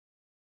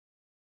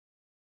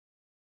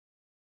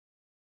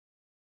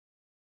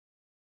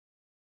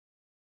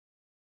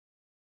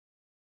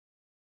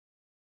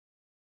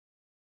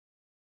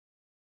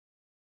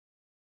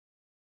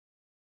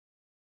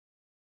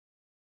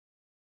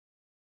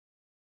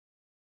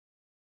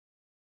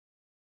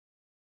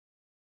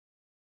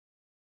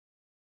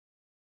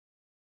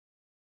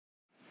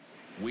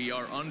We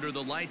are under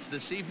the lights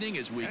this evening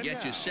as we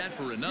get you set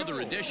for another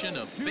edition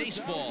of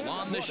baseball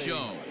on the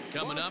show.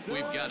 Coming up,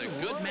 we've got a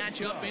good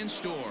matchup in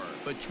store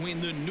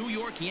between the New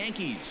York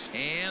Yankees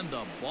and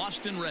the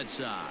Boston Red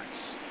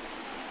Sox.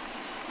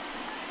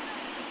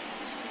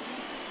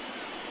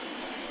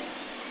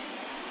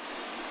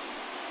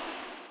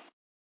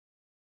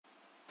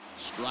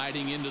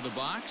 Striding into the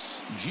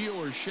box, Gio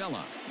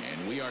Urshela,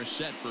 and we are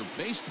set for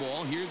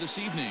baseball here this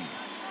evening.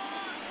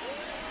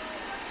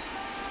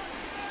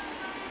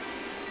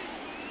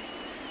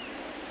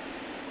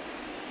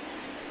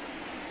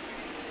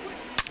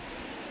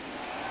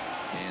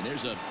 And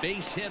there's a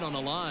base hit on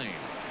the line.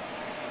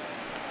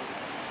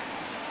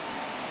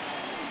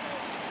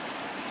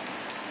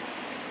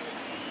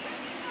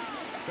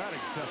 Batting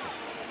second,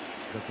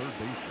 the third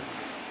baseman,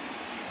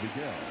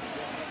 Miguel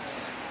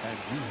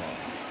Andujar.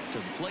 To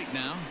the plate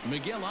now,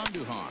 Miguel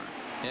Andujar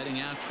heading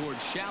out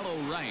towards shallow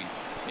right,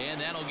 and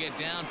that'll get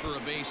down for a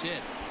base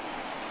hit.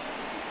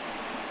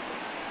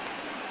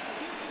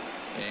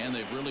 And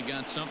they've really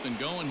got something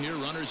going here.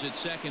 Runners at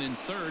second and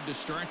third to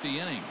start the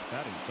inning.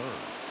 Batting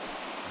third,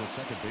 the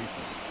second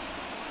baseman,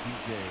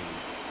 DJ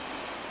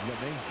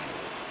LeMahieu.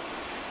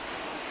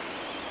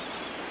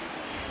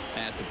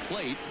 At the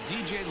plate,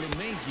 DJ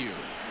LeMahieu.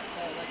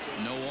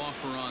 No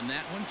offer on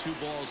that one. 2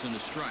 balls and a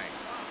strike.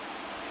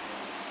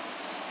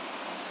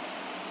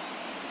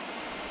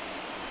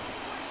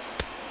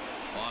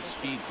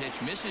 Off-speed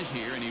pitch misses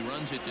here, and he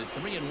runs it to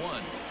 3-1.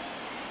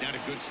 Not a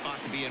good spot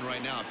to be in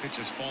right now.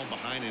 Pitcher's falling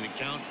behind in the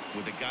count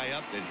with a guy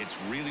up that hits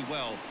really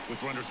well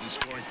with runners in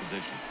scoring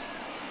position.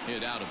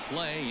 Hit out of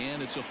play,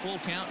 and it's a full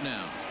count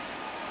now.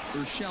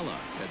 Urshela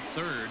at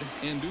third.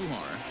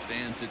 Andujar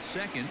stands at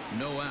second.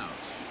 No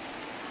outs.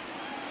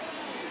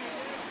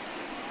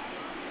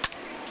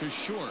 To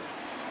short.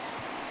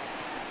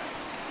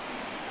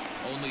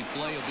 Only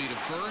play will be to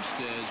first,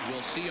 as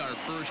we'll see our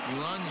first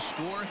run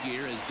score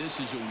here, as this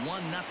is a 1-0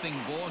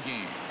 ball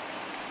game.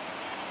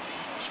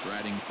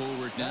 Striding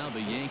forward now,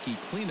 the Yankee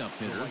cleanup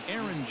hitter,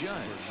 Aaron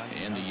Judge.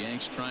 And the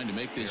Yanks trying to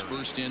make this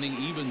first inning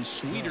even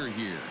sweeter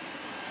here.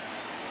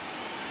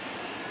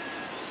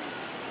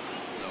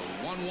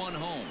 The 1-1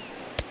 home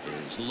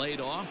is laid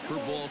off for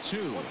ball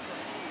 2.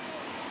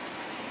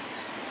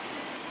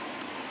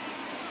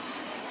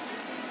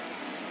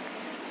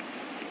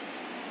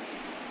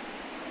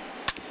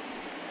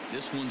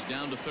 This one's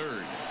down to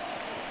third.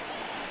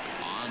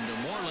 On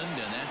to Moreland,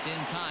 and that's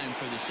in time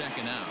for the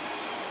second out.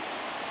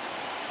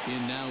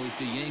 In now is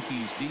the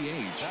Yankees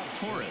DH,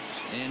 Torres,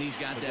 and he's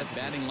got that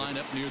batting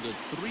lineup near the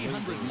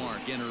 300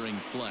 mark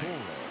entering play.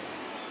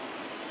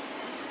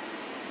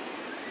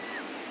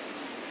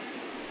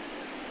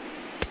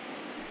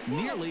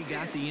 Nearly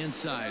got the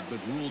inside, but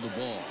ruled the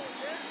ball.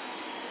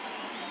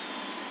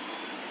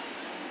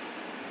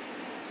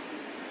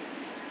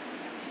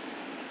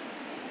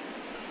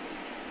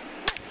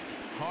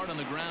 Hard on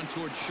the ground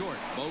towards short.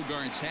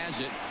 Bogarts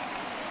has it.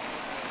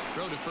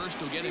 Throw to first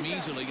will get him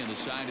easily, and the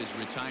side is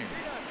retired.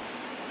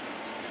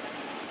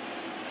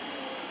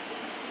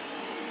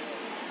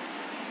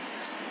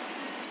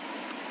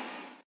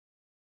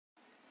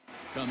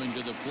 Coming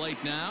to the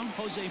plate now,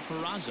 Jose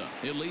Peraza.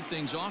 He'll lead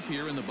things off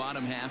here in the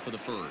bottom half of the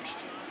first.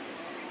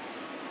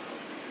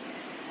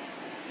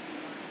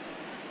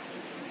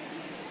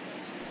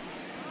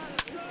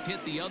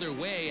 Hit the other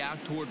way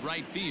out toward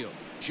right field.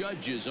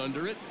 Judge is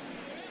under it.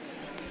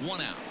 1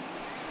 out.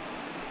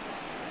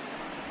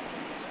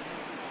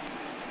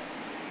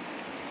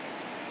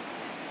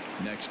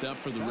 Next up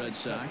for the Red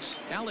Sox,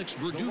 Alex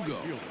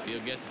Verdugo. He'll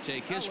get to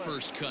take his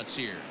first cuts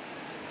here.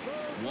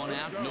 1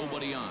 out,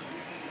 nobody on.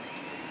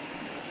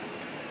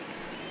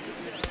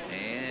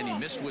 And he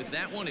missed with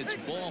that one. It's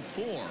ball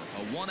 4.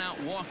 A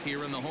 1-out walk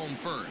here in the home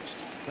first.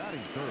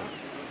 Batting third.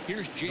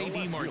 Here's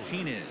J.D.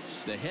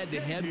 Martinez. The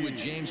head-to-head with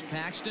James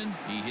Paxton.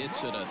 He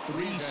hits at a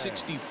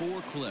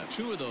 364 clip.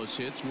 2 of those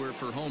hits were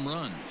for home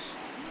runs.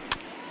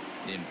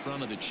 In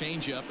front of the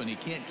changeup, and he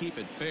can't keep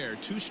it fair.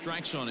 2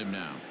 strikes on him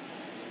now.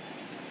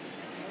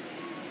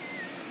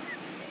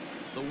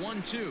 The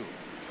 1-2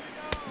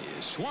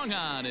 is swung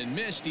on and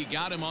missed. He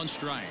got him on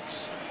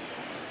strikes.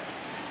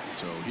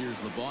 So here's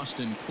the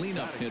Boston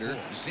cleanup hitter,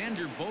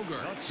 Xander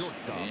Bogaerts.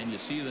 And you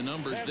see the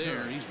numbers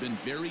there. He's been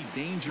very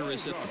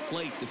dangerous at the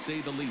plate, to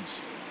say the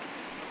least.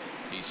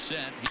 He's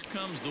set. Here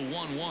comes the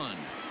 1-1.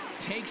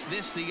 Takes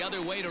this the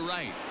other way to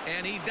right.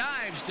 And he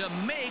dives to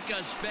make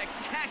a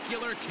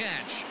spectacular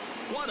catch.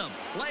 What a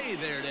play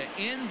there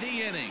to end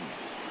the inning.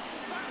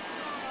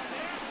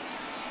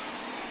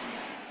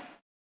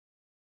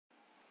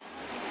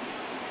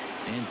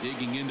 And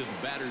digging into the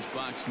batter's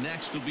box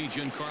next will be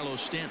Giancarlo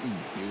Stanton.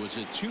 It was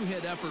a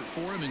 2-hit effort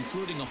for him,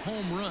 including a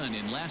home run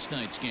in last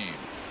night's game.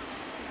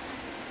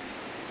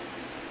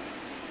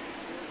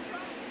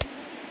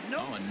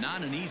 Oh, and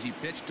not an easy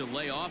pitch to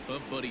lay off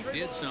of, but he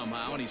did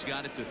somehow, and he's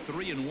got it to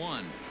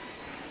 3-1.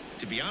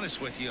 To be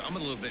honest with you, I'm a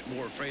little bit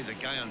more afraid of the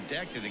guy on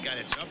deck than the guy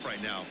that's up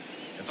right now.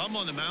 If I'm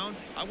on the mound,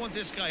 I want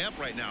this guy up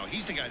right now.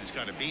 He's the guy that's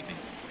got to beat me.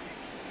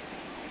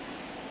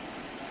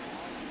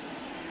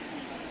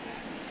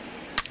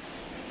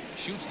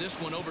 Shoots this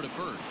one over to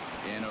first.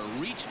 And a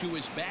reach to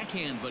his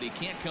backhand, but he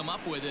can't come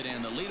up with it,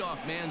 and the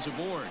leadoff man's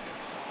aboard.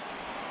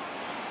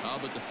 Oh,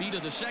 but the feet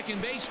of the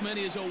second baseman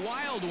is a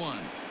wild one.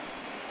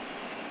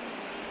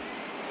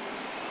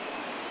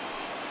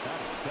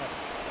 Batting seventh,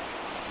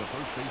 the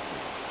first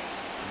baseman,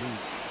 Luke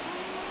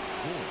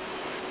Voigt.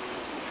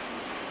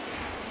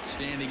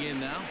 Standing in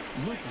now,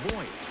 Luke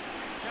Voigt.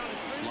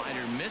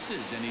 Slider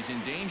misses, and he's in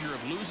danger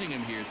of losing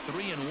him here.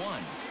 3-1.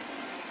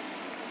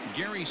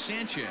 Gary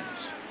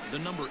Sanchez, the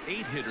number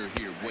 8 hitter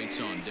here, waits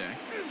on deck.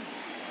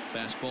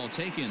 Fastball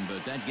taken,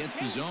 but that gets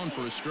the zone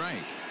for a strike.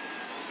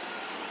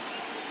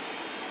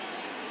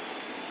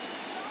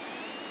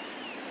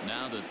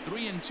 Now the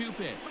 3-2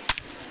 pitch.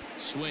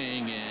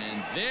 Swing,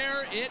 and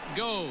there it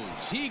goes.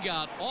 He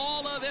got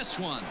all of this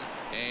one,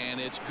 and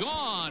it's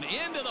gone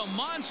into the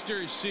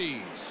monster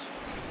seats.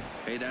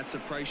 Hey, that's the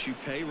price you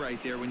pay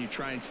right there when you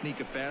try and sneak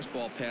a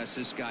fastball past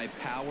this guy.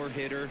 Power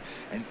hitter,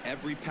 and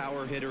every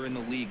power hitter in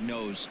the league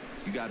knows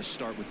you got to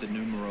start with the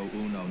numero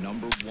uno,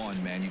 number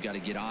 1, man. You got to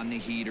get on the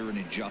heater and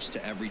adjust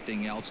to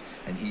everything else,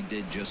 and he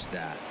did just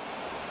that.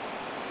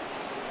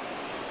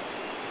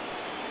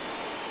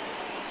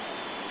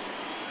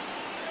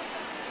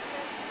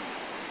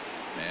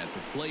 At the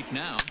plate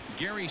now,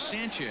 Gary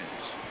Sanchez.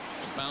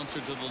 A bouncer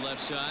to the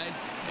left side,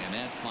 and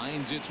that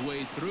finds its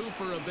way through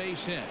for a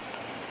base hit.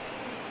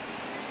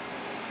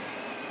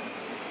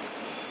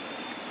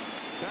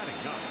 Batting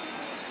ninth,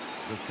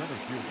 the center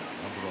fielder,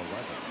 number 11,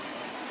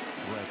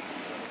 Brett.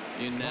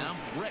 In now,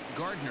 Brett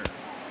Gardner.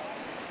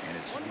 And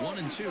it's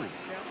 1-2.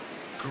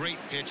 Great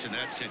pitch in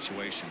that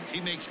situation. If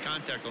he makes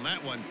contact on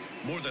that one,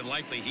 more than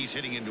likely he's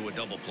hitting into a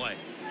double play.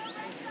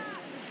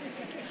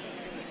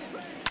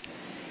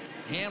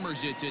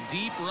 Hammers it to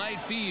deep right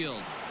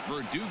field.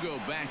 Verdugo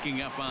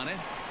backing up on it.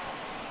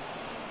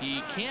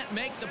 He can't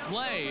make the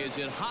play as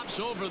it hops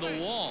over the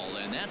wall,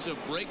 and that's a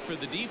break for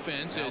the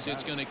defense as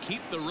it's going to keep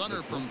the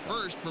runner from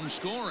first from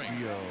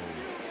scoring.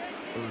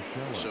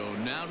 So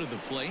now to the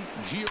plate,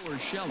 Gio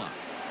Urshela.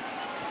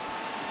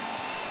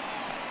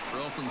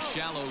 Throw from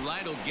shallow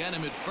right will get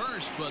him at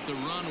first, but the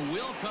run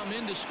will come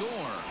in to score.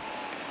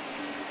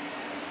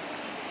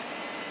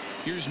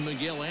 Here's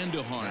Miguel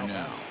Andujar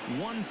now.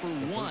 1 for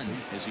 1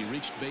 as he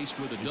reached base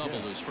with a double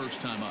his first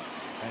time up.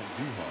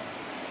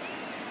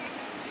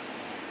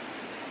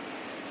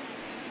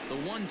 The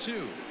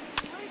 1-2.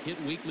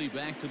 Hit weakly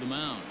back to the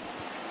mound.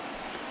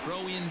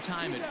 Throw in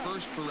time at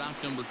first for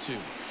out number 2.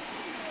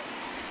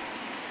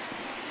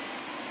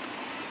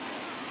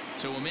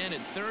 So a man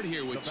at third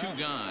here with 2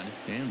 gone,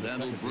 and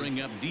that'll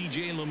bring up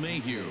DJ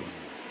LeMahieu.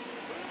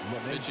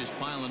 Pitch is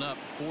piling up,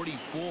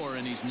 44,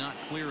 and he's not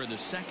clear of the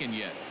second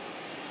yet.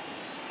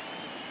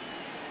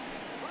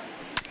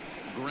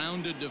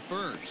 Grounded to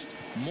first.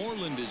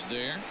 Moreland is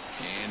there,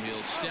 and he'll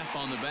step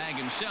on the bag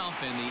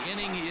himself, and the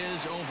inning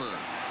is over.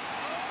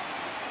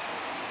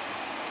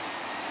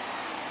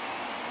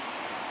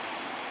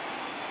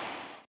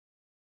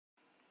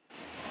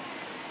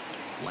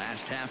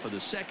 Last half of the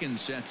second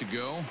set to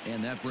go,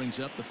 and that brings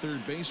up the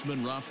third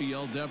baseman,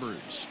 Rafael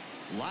Devers.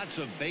 Lots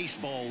of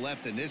baseball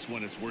left in this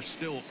one as we're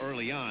still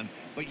early on,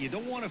 but you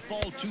don't want to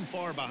fall too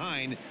far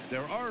behind.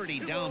 They're already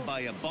down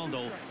by a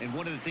bundle, and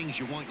one of the things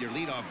you want your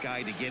leadoff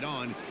guy to get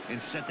on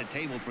and set the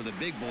table for the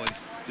big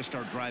boys to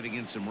start driving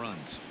in some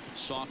runs.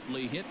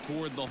 Softly hit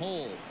toward the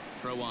hole.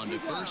 Throw on to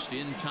first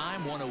in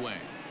time, 1 away.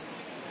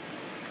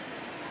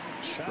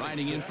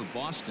 Striding in for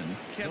Boston,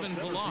 Kevin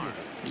Pillar.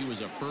 He was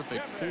a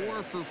perfect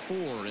 4 for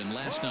 4 in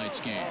last night's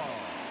game.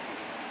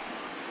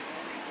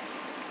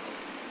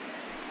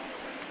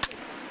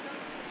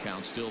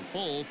 Count still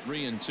full,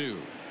 3-2.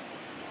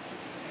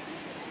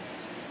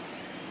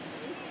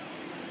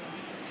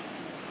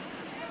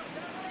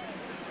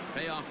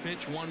 Payoff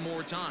pitch one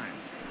more time.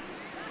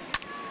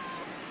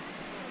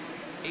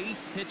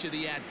 8th pitch of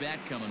the at-bat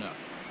coming up.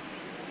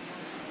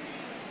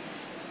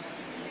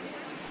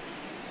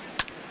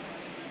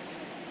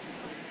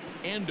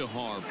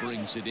 Andujar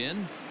brings it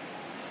in.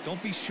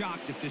 Don't be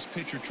shocked if this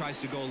pitcher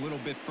tries to go a little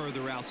bit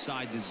further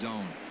outside the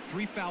zone.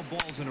 3 foul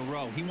balls in a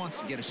row. He wants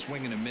to get a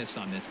swing and a miss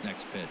on this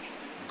next pitch.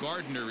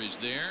 Gardner is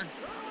there.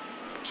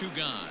 2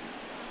 gone.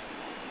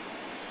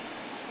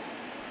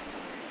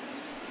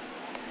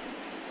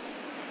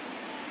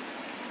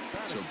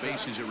 So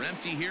bases are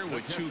empty here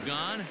with 2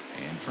 gone.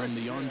 And from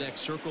the on-deck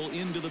circle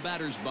into the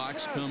batter's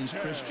box comes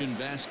Christian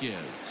Vasquez.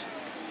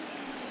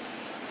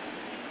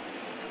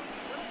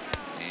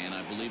 And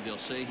I believe they'll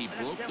say he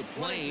broke the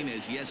plane,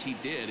 as yes he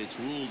did. It's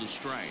ruled a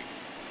strike.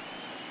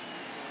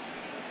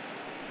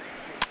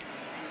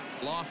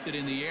 Lofted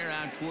in the air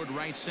out toward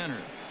right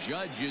center.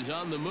 Judge is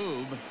on the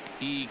move.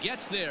 He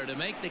gets there to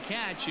make the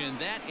catch, and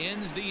that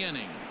ends the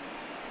inning.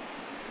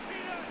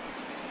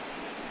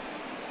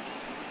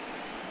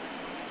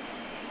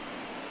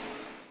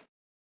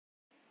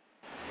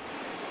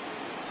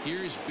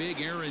 Here's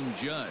big Aaron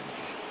Judge.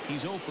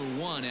 He's 0 for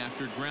 1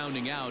 after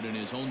grounding out in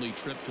his only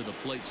trip to the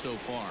plate so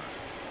far.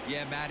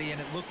 Yeah, Matty, and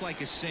it looked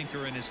like a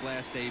sinker in his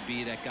last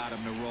AB that got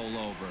him to roll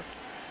over.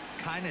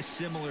 Kind of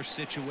similar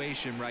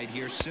situation right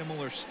here.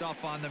 Similar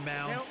stuff on the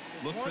mound.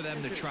 Look for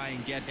them to try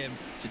and get him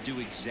to do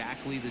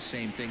exactly the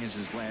same thing as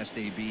his last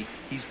AB.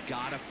 He's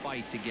got to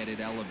fight to get it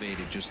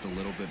elevated just a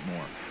little bit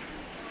more.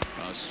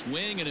 A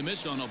swing and a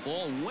miss on a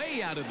ball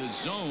way out of the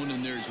zone,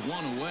 and there's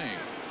one away.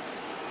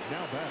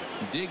 Now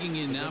batting. Digging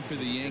in now for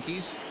the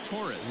Yankees,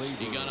 Torres.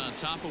 He got on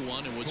top of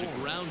one and was a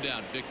ground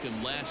out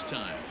victim last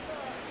time.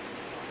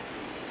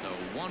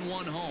 The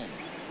 1-1 home.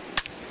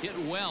 Hit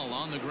well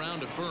on the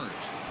ground to first.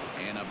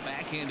 And a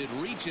backhanded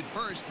reach at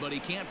first, but he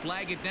can't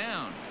flag it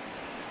down.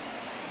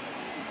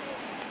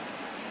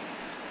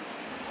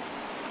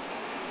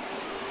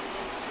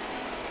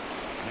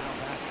 Now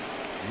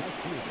batting.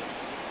 Left fielder,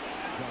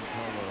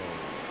 Giancarlo.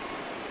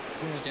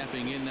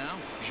 Stepping in now,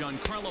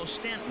 Giancarlo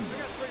Stanton.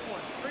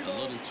 A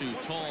little too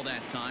tall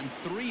that time.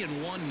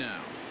 3-1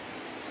 now.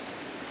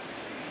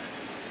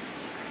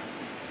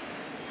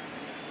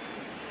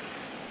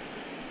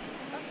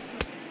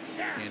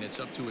 And it's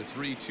up to a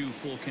 3-2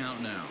 full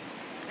count now.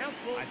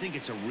 I think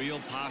it's a real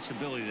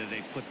possibility that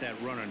they put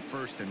that runner in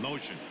first in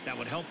motion. That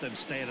would help them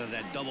stay out of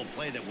that double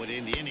play that would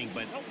end the inning,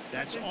 but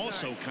that's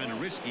also kind of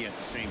risky at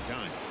the same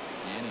time.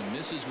 And he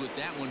misses with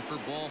that one for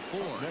ball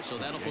 4. So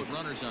that'll put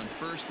runners on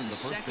first and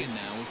second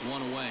now with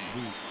one away.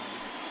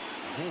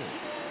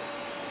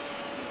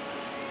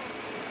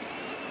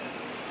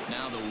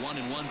 Now the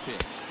 1-1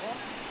 pitch.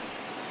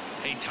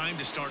 Hey, time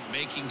to start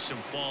making some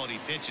quality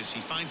pitches.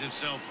 He finds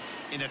himself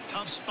in a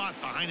tough spot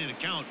behind an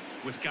account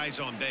with guys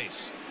on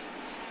base.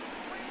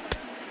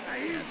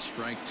 That's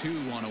strike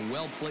 2 on a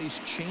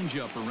well-placed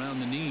changeup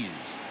around the knees.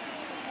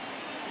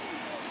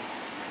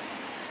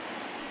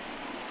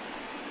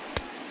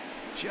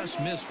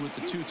 Just missed with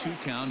the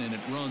 2-2 count, and it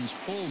runs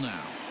full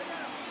now.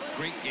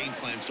 Great game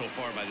plan so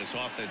far by this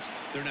offense.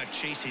 They're not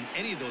chasing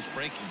any of those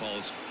breaking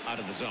balls out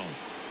of the zone.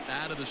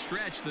 Out of the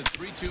stretch, the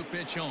 3-2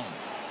 pitch home.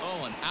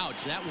 Oh, and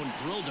ouch, that one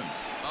drilled him.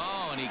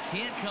 Oh, and he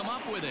can't come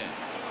up with it.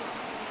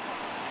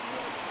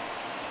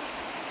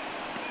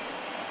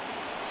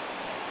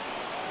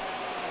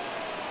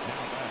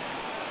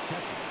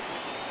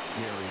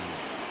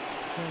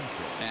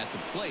 At the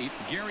plate,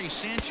 Gary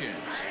Sanchez.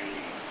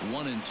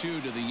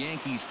 1-2 to the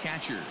Yankees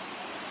catcher.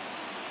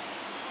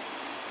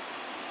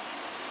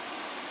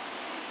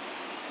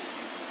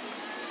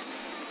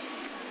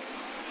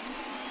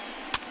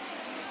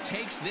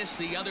 Takes this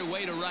the other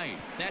way to right.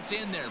 That's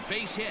in there.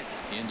 Base hit.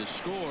 In to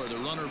score the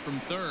runner from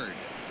third.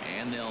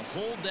 And they'll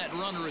hold that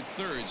runner at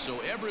third, so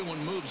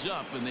everyone moves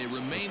up, and they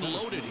remain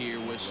loaded here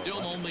with still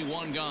only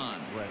one gone.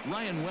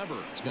 Ryan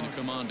Weber is going to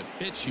come on to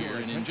pitch here,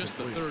 and in just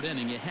the third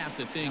inning, you have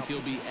to think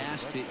he'll be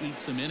asked to eat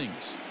some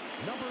innings.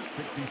 Number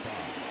 65.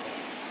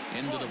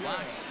 Into the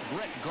box,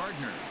 Brett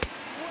Gardner.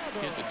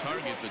 Hit the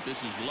target, but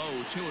this is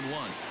low,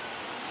 2-1.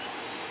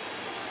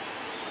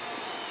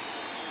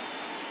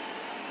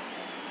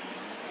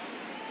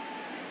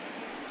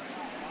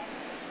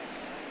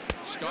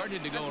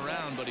 Started to go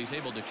around, but he's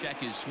able to check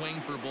his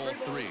swing for ball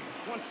 3.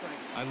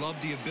 I love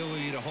the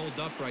ability to hold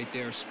up right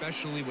there,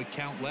 especially with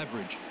count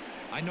leverage.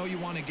 I know you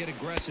want to get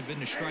aggressive in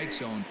the strike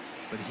zone,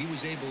 but he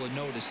was able to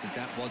notice that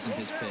that wasn't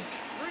his pitch.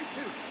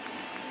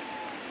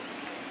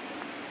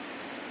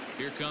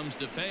 Here comes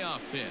the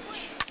payoff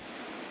pitch.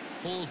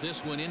 Pulls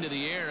this one into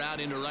the air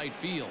out into right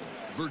field.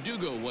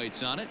 Verdugo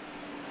waits on it.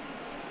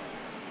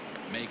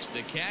 Makes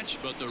the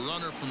catch, but the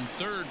runner from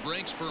third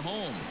breaks for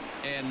home.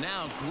 And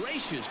now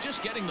Gracious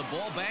just getting the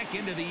ball back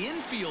into the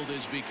infield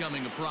is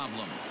becoming a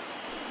problem.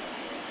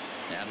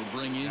 That'll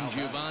bring in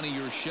Giovanni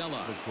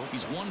Urshela.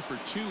 He's 1 for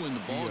 2 in the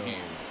ball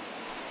game.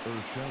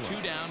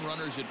 2 down,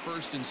 runners at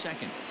first and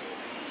second.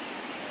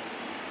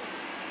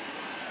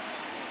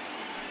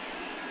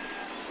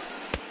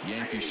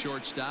 Yankees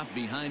shortstop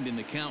behind in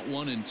the count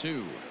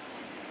 1-2.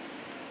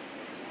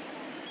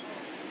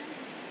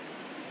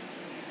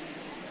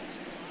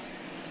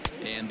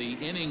 And the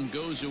inning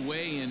goes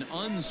away in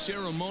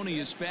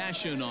unceremonious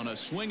fashion on a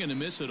swing and a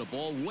miss at a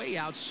ball way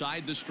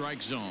outside the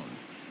strike zone.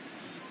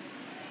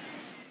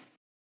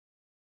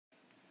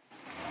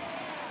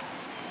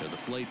 To the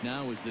plate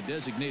now is the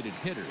designated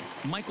hitter,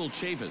 Michael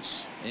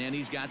Chavis. And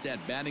he's got that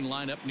batting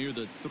lineup near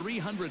the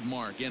 300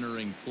 mark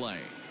entering play.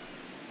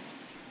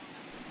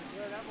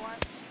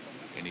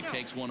 And he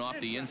takes one off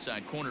the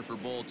inside corner for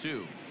ball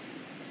 2.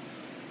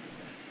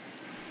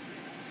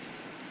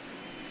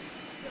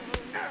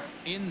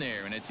 In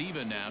there, and it's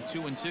even now,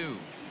 2-2.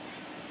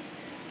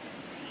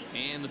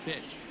 And the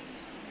pitch.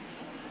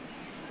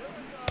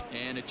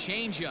 And a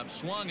changeup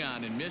swung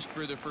on and missed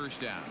for the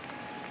first out.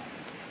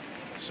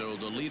 So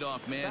the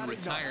leadoff man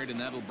retired, and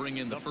that'll bring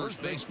in the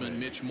first baseman,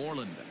 Mitch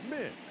Moreland.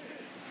 The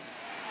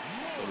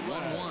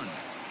 1-1.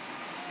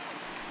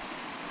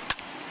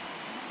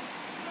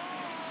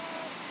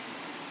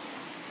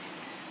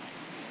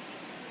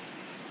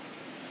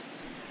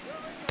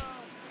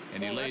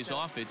 And he lays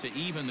off it to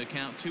even the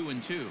count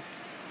 2-2.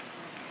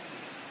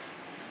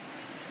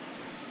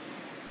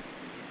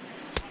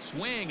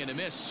 Swing and a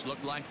miss.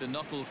 Looked like the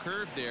knuckle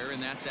curve there,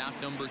 and that's out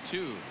number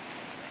 2.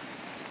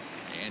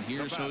 And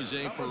here's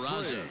Jose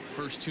Peraza.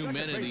 First 2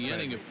 men in the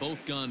inning have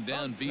both gone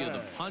down via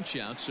the punch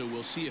out, so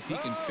we'll see if he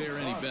can fare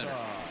any better.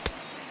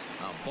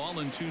 A Ball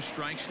and 2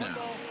 strikes now.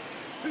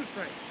 2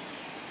 strikes.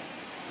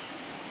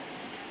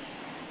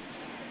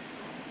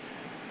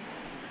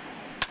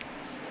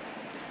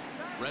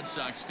 Red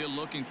Sox still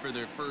looking for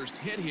their first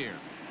hit here.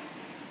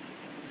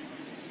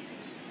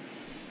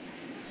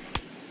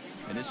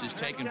 And this is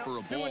taken for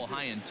a ball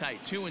high and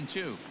tight.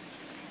 2-2.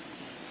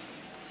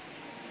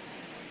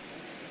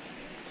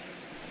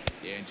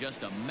 And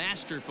just a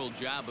masterful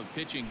job of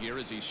pitching here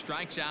as he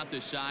strikes out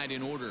the side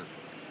in order.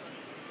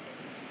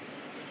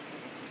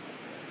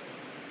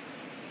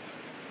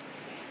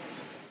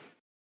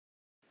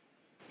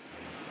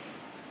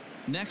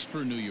 Next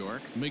for New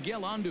York,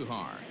 Miguel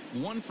Andujar,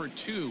 1 for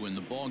 2 in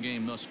the ball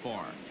game thus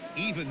far.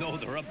 Even though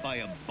they're up by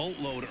a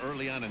boatload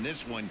early on in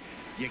this one,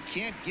 you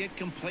can't get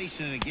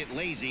complacent and get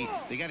lazy.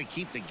 They got to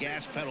keep the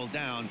gas pedal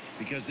down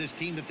because this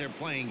team that they're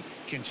playing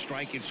can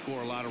strike and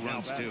score a lot of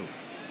runs too.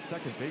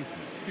 Second baseman.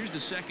 Here's the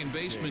second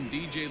baseman,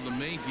 DJ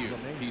LeMahieu.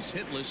 He's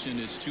hitless in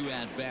his 2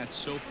 at-bats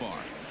so far.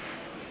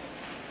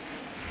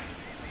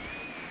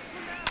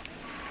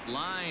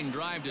 Line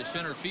drive to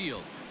center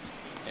field.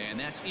 And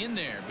that's in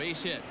there.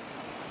 Base hit.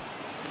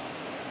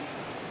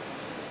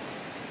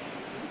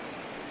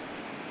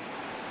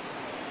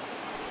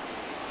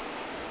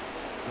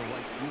 The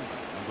right fielder,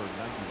 number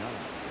 99,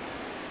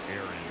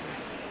 Aaron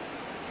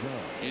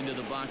Judge. Into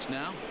the box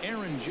now,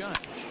 Aaron Judge.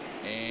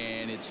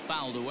 And it's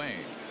fouled away.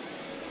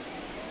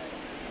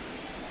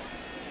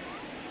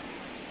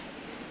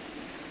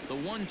 The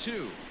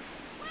 1-2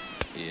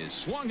 is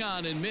swung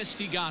on and missed.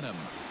 He got him.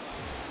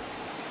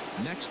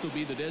 Next will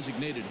be the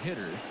designated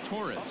hitter,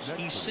 Torres.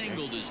 He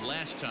singled his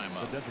last time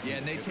up. Yeah,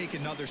 and they take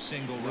another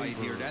single right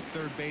here. That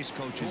third base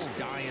coach is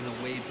dying to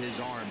wave his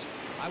arms.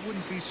 I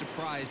wouldn't be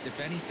surprised if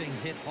anything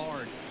hit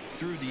hard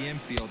through the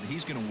infield.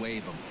 He's going to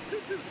wave them.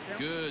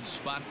 Good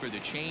spot for the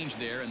change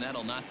there, and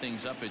that'll knot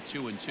things up at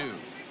 2-2.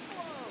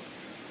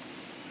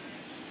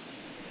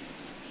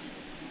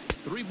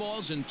 3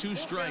 balls and 2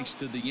 strikes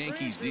to the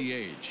Yankees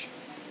DH.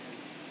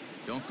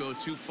 Don't go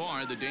too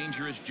far. The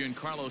dangerous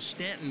Giancarlo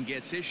Stanton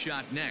gets his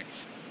shot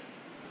next.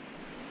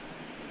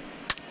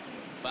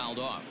 Fouled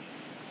off.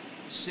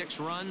 6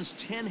 runs,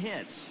 10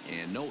 hits,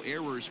 and no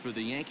errors for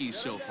the Yankees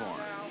so far.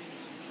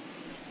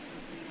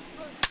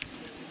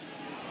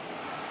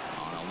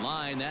 On a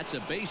line, that's a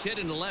base hit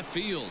into left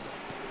field.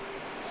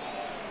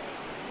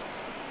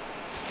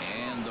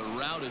 And the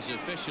rout is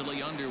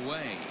officially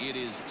underway. It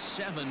is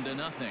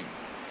 7-0.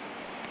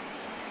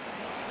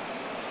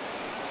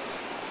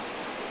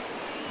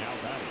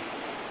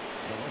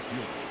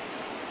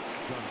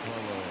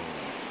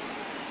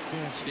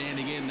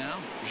 Standing in now,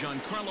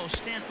 Giancarlo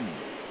Stanton.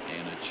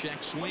 And a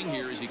check swing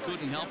here as he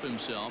couldn't help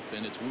himself,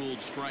 and it's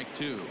ruled strike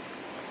 2.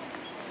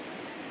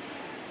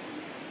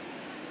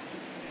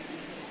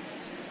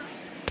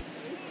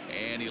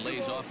 And he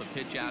lays off a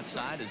pitch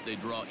outside as they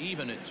draw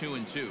even at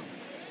 2-2.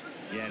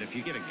 Yeah, and if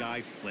you get a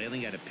guy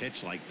flailing at a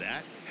pitch like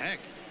that, heck,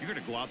 you're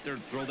going to go out there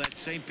and throw that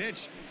same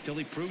pitch till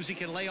he proves he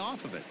can lay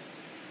off of it.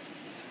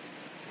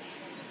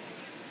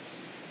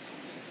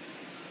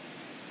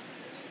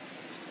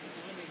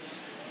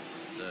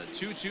 The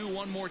 2-2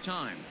 one more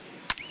time.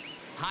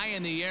 High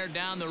in the air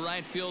down the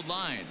right field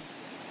line.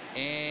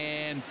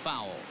 And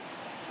foul.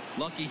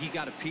 Lucky he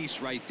got a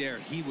piece right there.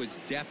 He was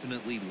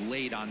definitely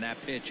late on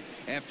that pitch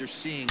after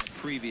seeing a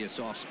previous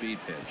off-speed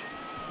pitch.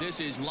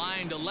 This is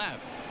line to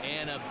left.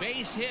 And a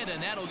base hit,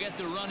 and that'll get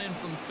the run in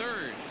from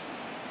third.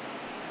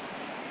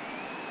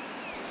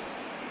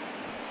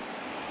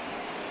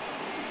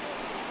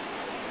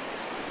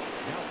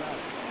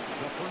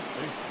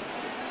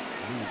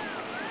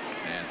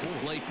 At the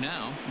plate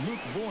now, Luke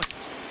Voigt.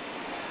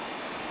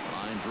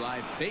 Line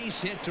drive,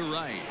 base hit to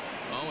right.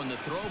 Oh, and the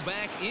throw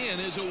back in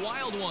is a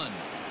wild one.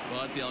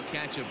 But they'll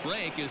catch a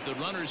break as the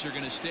runners are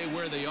going to stay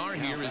where they are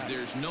here as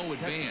there's no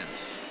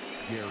advance.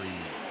 Gary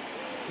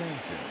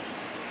Sanchez.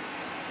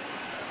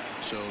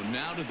 So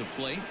now to the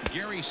plate,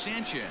 Gary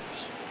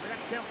Sanchez.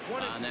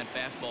 And that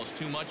fastball's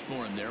too much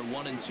for him there.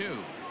 1-2.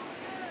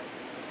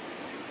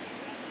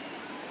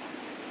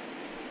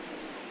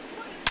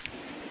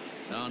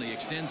 Oh, and he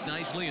extends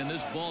nicely, and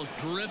this ball's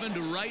driven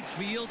to right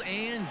field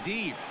and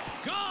deep.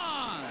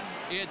 Gone!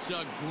 It's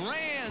a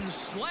grand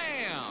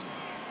slam.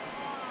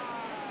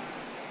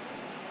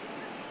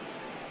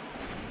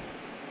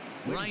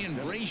 Ryan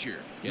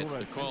Brazier gets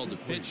the call to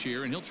pitch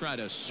here, and he'll try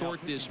to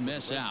sort this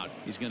mess out.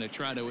 He's going to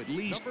try to at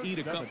least eat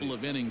a couple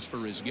of innings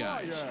for his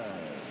guys.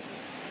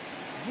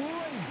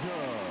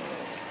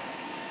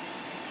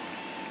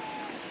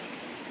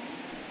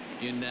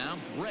 In now,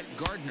 Brett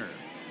Gardner.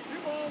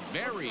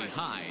 Very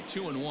high,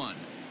 2-1.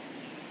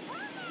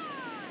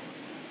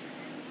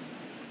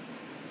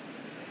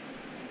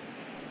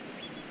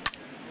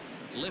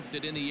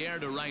 Lifted in the air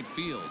to right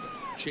field.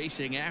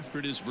 Chasing after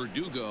it is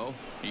Verdugo.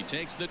 He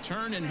takes the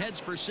turn and heads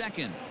for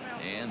second.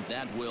 And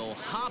that will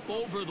hop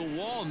over the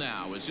wall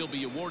now as he'll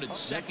be awarded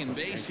second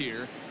base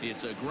here.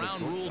 It's a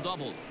ground rule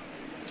double.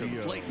 To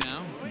the plate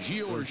now,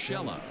 Gio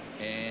Urshela.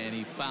 And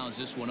he fouls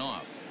this one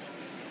off.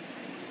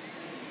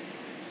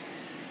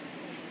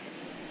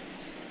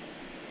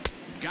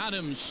 Got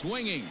him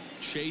swinging.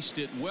 Chased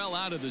it well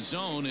out of the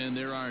zone, and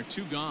there are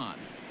 2 gone.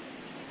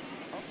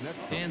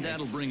 And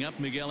that'll bring up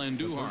Miguel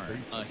Andujar.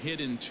 A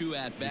hit and 2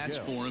 at-bats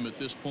for him at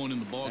this point in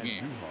the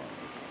ballgame.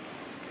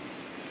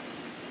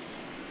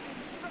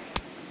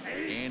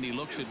 And he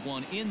looks at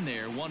one in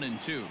there,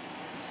 1-2.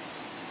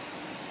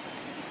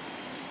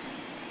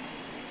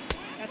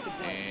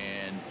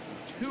 And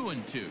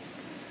 2-2.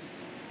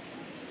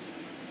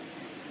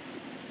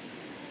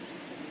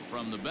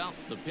 From the belt,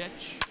 the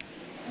pitch.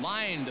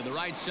 Line to the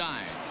right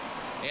side.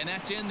 And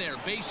that's in there.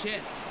 Base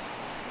hit.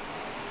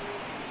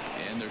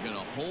 And they're going to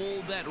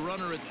hold that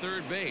runner at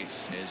third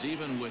base, as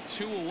even with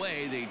 2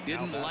 away, they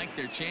didn't like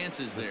their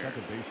chances there.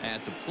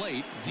 At the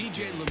plate,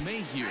 DJ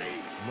LeMahieu.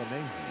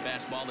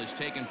 Fastball is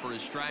taken for a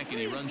strike, and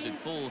he runs it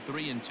full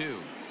 3-2.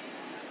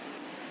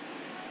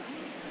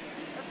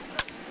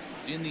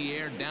 In the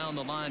air, down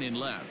the line in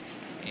left.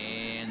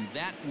 And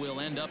that will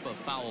end up a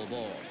foul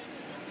ball.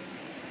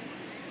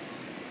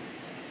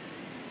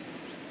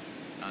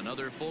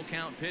 Another full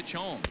count pitch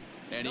home.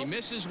 And he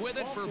misses with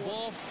it for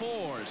ball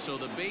 4. So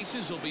the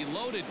bases will be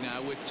loaded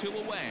now with 2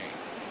 away.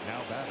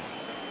 Now batting.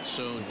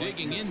 So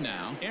digging in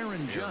now,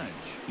 Aaron Judge.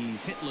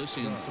 He's hitless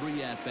in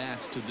 3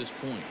 at-bats to this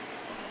point.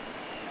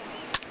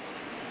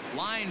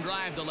 Line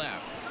drive to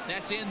left.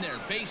 That's in there.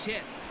 Base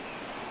hit.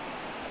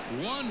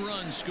 1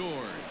 run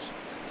scores.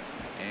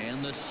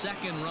 And the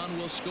 2nd run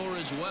will score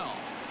as well.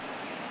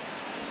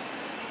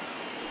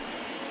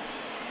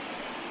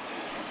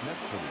 Next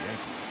for the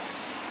Yankees,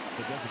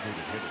 the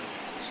designated hitter.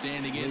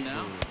 Standing in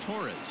now,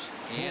 Torres.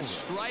 And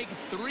strike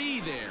 3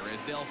 there,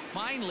 as they'll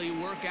finally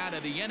work out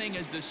of the inning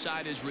as the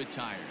side is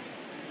retired.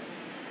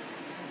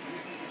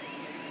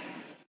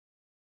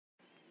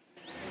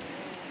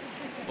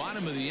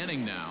 Bottom of the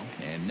inning now,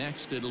 and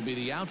next it'll be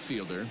the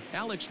outfielder,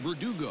 Alex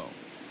Verdugo.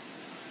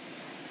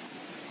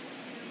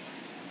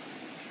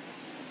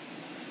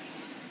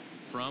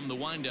 From the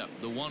windup,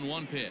 the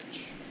 1-1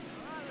 pitch.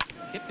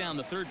 Hit down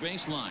the third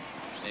base line.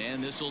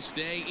 And this will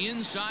stay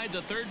inside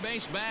the third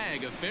base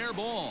bag. A fair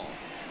ball.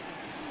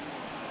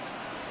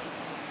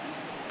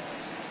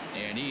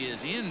 And he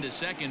is into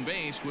second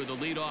base with a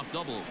leadoff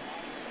double.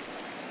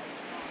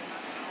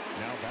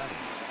 Now batting,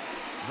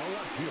 the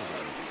left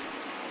fielder,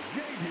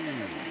 J.D.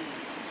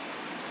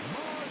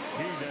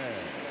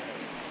 Martinez.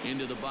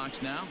 Into the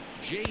box now,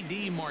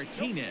 J.D.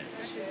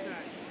 Martinez.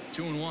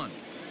 2-1.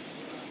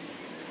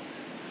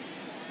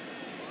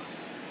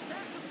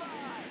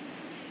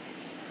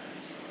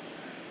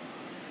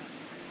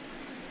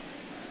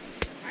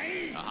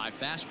 A high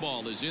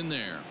fastball is in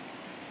there.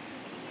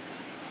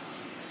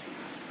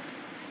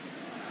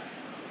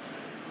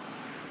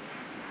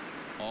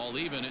 All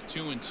even at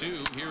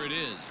 2-2. Here it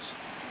is.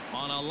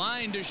 On a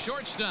line to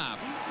shortstop.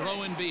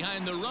 Throwing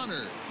behind the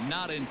runner.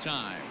 Not in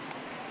time.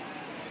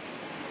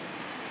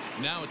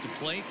 Now at the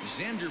plate,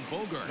 Xander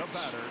Bogaerts. The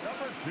batter,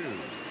 number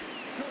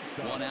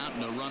 2. One out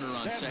and a runner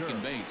on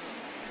second base.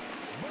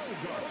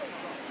 Bogaerts.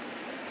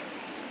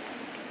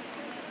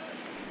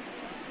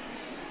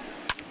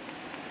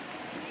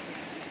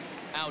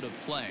 Out of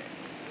play.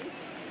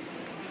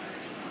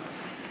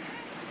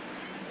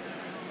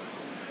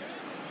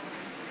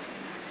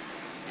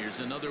 Here's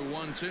another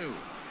 1-2.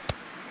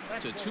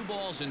 To 2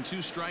 balls and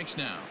 2 strikes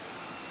now.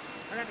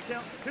 I got to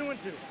count 2-2.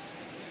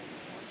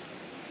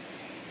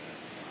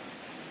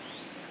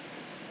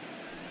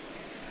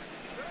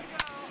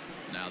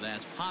 Now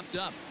that's popped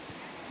up.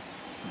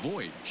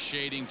 Voit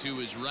shading to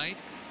his right.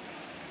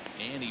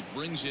 And he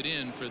brings it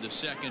in for the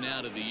 2nd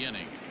out of the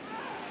inning.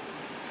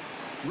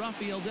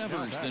 Rafael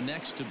Devers the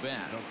next to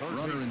bat.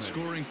 Runner in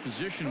scoring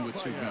position with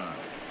 2 gone.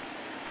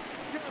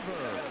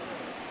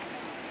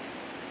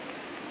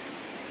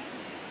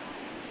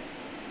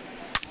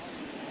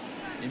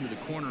 Into the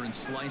corner and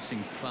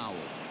slicing foul.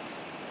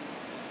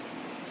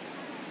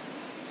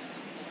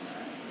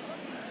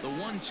 The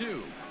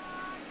 1-2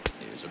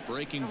 is a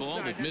breaking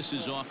ball that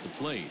misses off the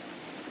plate.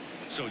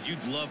 So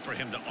you'd love for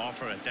him to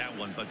offer at that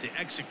one, but the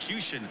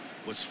execution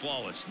was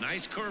flawless.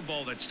 Nice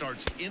curveball that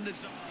starts in the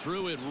zone.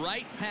 Threw it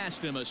right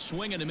past him. A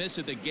swing and a miss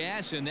at the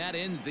gas, and that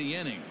ends the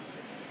inning.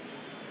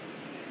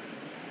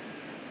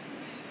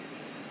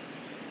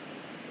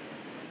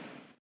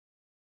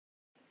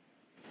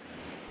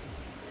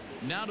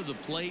 Now to the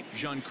plate,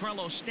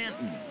 Giancarlo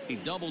Stanton. He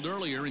doubled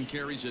earlier and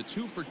carries a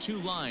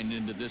 2-for-2 line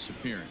into this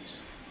appearance.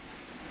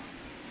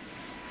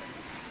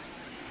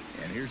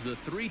 And here's the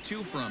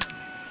 3-2 from him.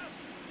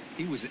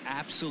 He was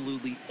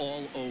absolutely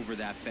all over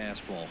that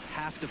fastball.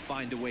 Have to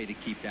find a way to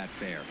keep that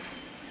fair.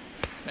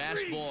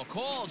 Fastball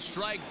called,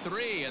 strike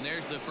 3, and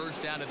there's the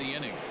first out of the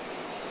inning.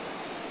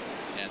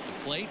 At the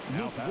plate,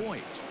 Luke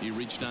Voit. He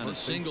reached on a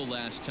single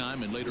last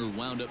time and later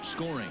wound up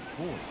scoring.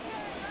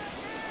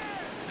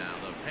 Now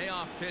the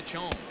payoff pitch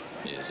home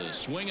is a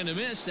swing and a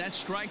miss. That's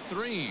strike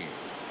 3.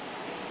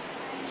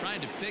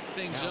 Trying to pick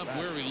things up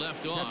where we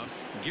left off,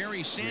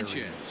 Gary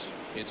Sanchez.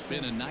 It's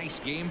been a nice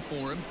game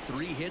for him.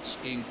 3 hits,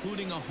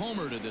 including a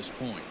homer to this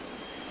point.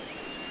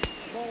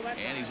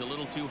 And he's a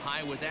little too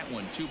high with that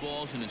one. 2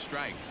 balls and a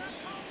strike.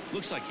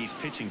 Looks like he's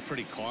pitching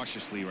pretty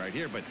cautiously right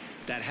here, but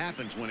that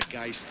happens when a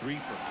guy's 3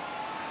 for.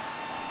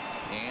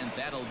 And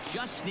that'll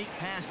just sneak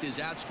past his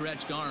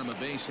outstretched arm, a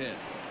base hit.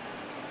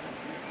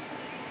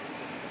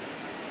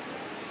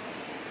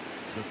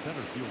 The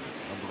center fielder,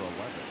 number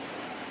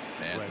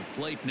 11. At the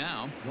plate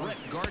now, Brett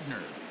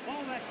Gardner.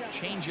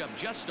 Change up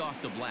just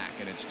off the black,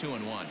 and it's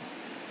 2-1.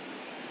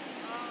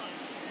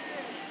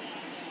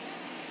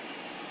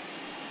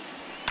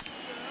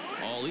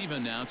 All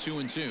even now,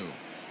 2-2.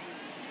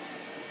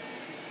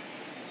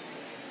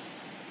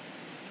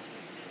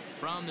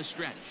 From the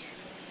stretch.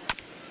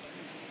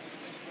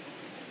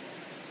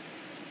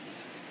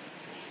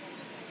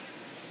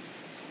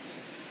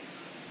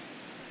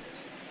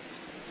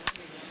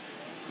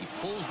 He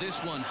pulls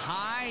this one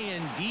high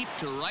and deep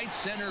to right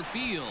center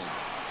field.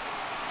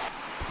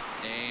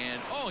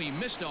 And, oh, he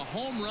missed a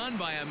home run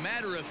by a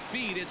matter of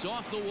feet. It's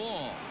off the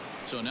wall.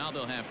 So now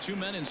they'll have 2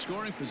 men in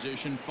scoring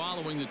position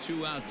following the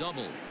 2-out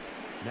double.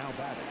 Now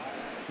batting,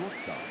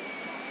 shortstop,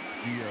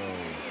 Gio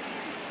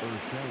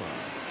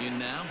Urshela. In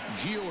now,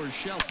 Gio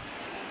Urshela.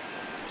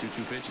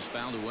 2-2 pitch is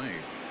fouled away.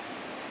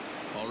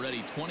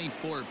 Already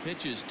 24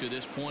 pitches to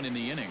this point in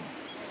the inning.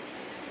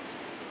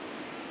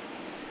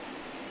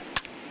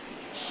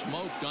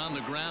 Smoked on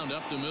the ground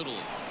up the middle.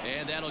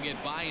 And that'll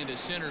get by into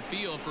center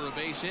field for a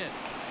base hit.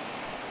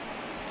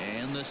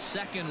 And the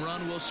second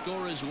run will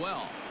score as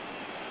well.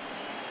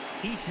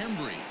 Heath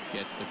Hembry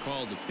gets the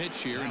call to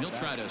pitch here, and he'll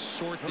try to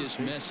sort this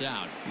mess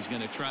out. He's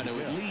going to try to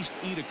at least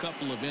eat a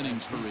couple of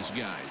innings for his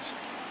guys.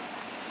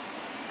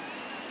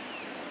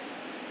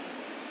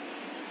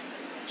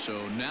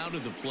 So now to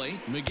the plate,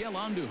 Miguel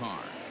Andujar.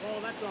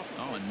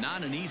 Oh, and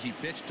not an easy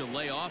pitch to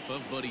lay off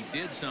of, but he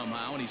did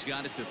somehow, and he's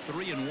got it to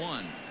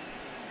 3-1.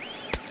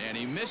 And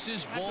he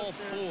misses ball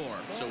 4,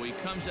 so he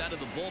comes out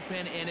of the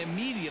bullpen and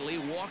immediately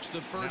walks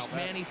the first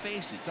man he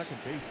faces. Second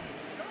baseman.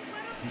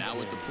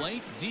 Now at the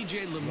plate,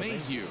 DJ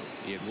LeMahieu.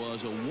 It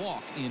was a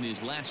walk in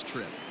his last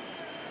trip.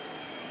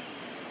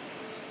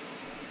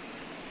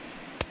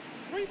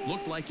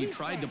 Looked like he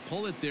tried to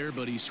pull it there,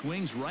 but he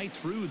swings right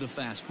through the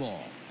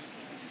fastball.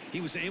 He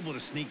was able to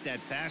sneak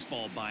that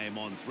fastball by him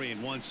on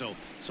 3-1,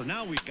 so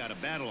now we've got a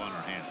battle on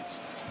our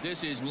hands.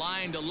 This is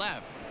line to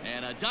left,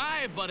 and a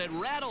dive, but it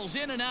rattles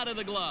in and out of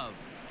the glove.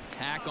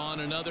 Tack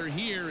on another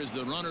here as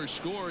the runner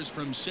scores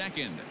from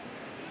second.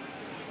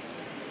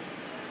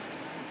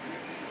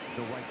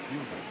 The right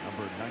fielder,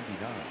 number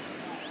 99,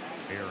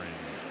 Aaron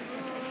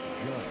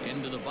Judge.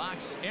 Into the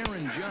box,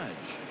 Aaron Judge.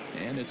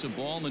 And it's a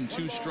ball and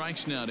 2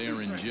 strikes now to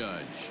Aaron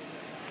Judge.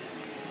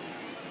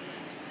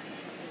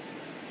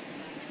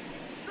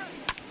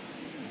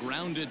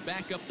 Grounded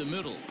back up the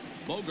middle.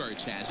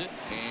 Bogarts has it,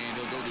 and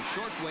he'll go the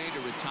short way to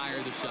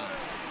retire the side.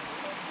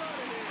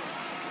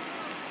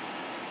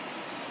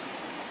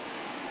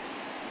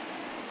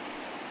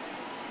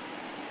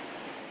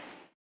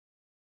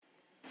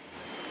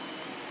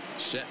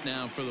 Set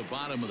now for the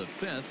bottom of the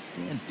 5th,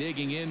 and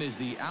digging in is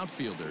the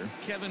outfielder,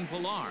 Kevin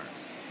Pillar.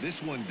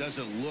 This one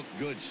doesn't look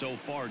good so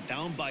far,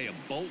 down by a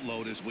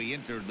boatload as we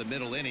enter the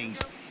middle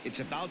innings. It's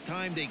about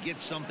time they get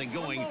something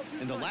going,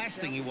 and the last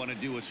thing you want to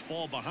do is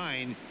fall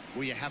behind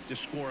where you have to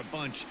score a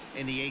bunch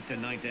in the 8th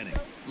and 9th inning.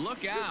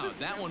 Look out,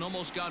 that one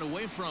almost got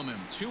away from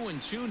him.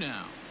 2-2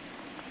 now.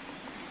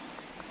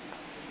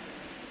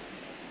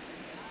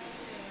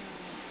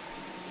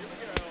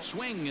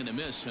 Swing and a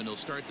miss, and he'll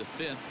start the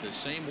 5th the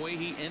same way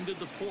he ended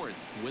the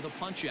 4th with a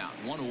punch out,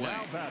 1 away.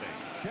 Now batting,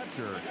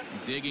 catcher.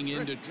 Digging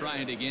in to try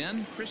it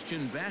again,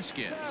 Christian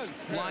Vasquez.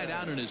 Flied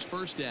out in his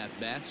first at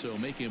bat, so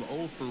make him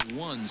 0 for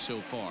 1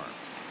 so far.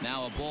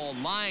 Now a ball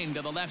lined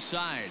to the left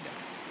side,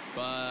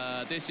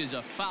 but this is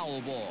a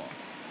foul ball.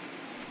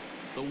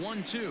 The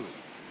 1-2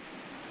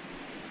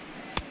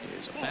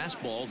 is a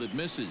fastball that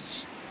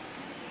misses.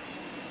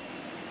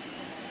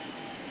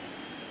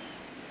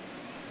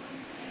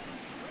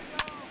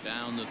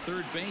 Down the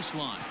third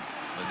baseline,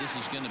 but this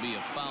is going to be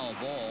a foul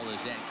ball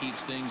as that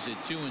keeps things at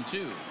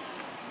 2-2.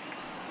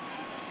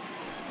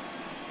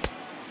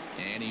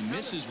 And he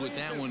misses with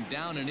that one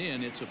down and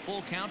in. It's a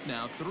full count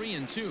now,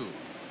 3-2.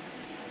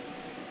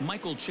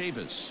 Michael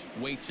Chavis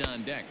waits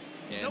on deck,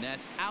 and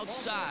that's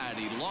outside.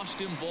 He lost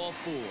him, ball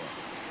 4.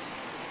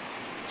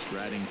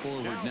 Striding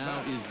forward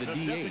now is the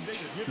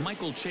DH,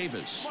 Michael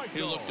Chavis.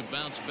 He'll look to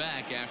bounce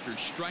back after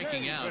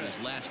striking out his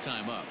last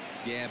time up.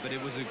 Yeah, but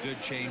it was a good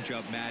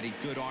changeup, Matty.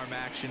 Good arm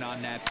action on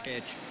that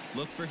pitch.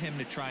 Look for him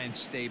to try and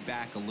stay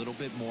back a little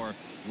bit more.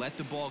 Let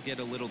the ball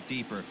get a little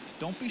deeper.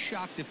 Don't be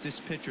shocked if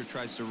this pitcher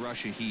tries to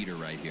rush a heater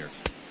right here.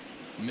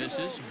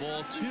 Misses,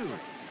 ball 2.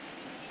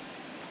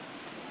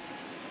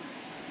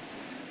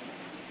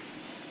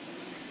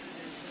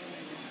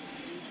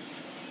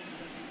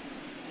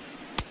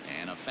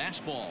 And a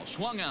fastball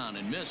swung on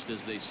and missed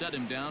as they set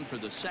him down for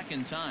the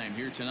 2nd time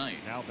here tonight.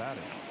 Now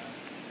batting.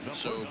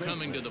 So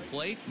coming to the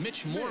plate,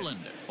 Mitch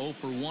Moreland. 0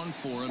 for 1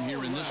 for him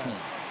here in this one.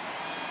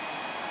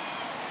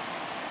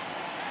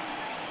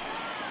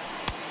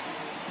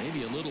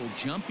 Maybe a little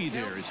jumpy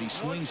there as he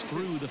swings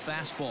through the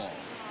fastball.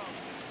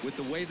 With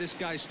the way this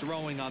guy's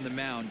throwing on the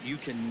mound, you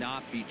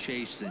cannot be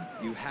chasing.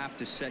 You have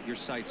to set your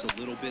sights a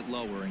little bit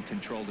lower and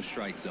control the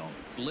strike zone.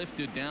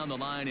 Lifted down the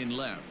line in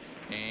left,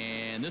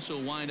 and this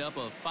will wind up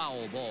a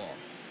foul ball.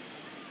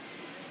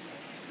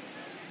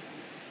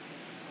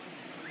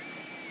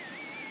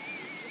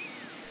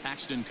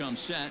 Paxton comes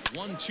set.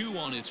 1-2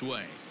 on its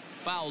way.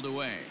 Fouled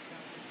away.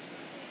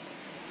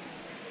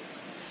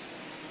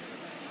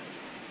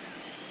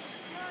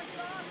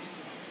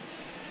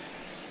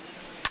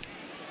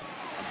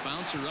 A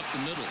bouncer up the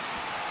middle.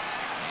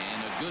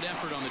 And a good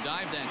effort on the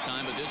dive that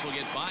time, but this will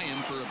get by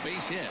him for a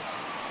base hit.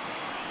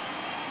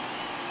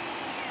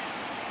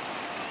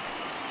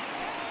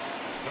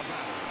 The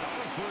batter,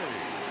 number 3,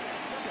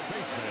 second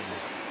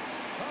baseman,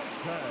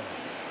 okay.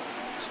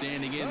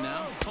 Standing in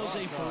now,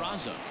 Jose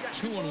Peraza.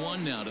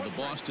 2-1 now to the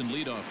Boston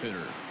leadoff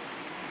hitter.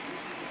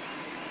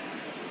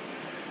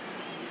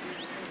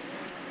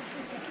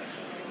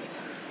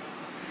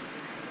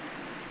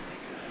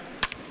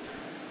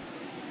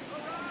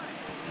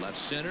 Left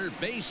center,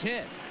 base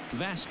hit.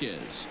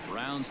 Vasquez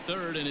rounds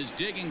third and is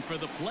digging for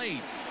the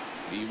plate.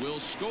 He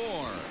will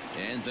score,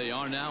 and they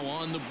are now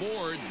on the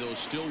board, though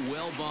still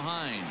well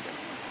behind.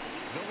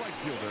 The right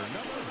fielder,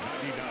 number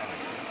 99,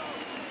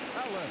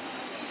 Alex.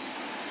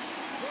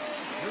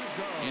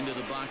 Into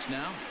the box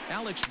now,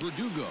 Alex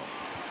Verdugo.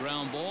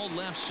 Ground ball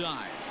left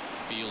side.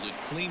 Fielded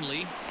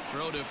cleanly.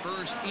 Throw to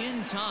first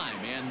in time,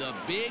 and the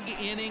big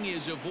inning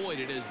is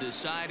avoided as the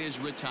side is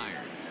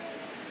retired.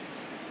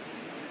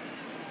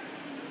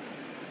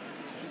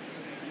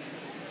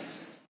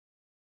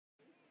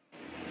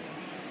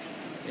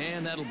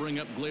 And that'll bring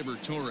up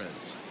Gleyber Torres.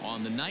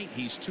 On the night,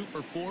 he's 2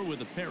 for 4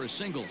 with a pair of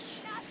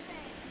singles.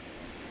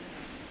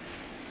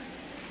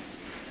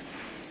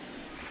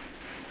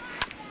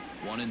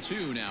 One and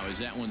two now as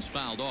that one's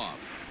fouled off.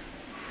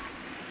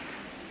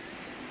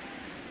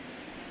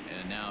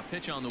 And now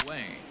pitch on the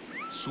way.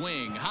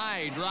 Swing,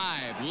 high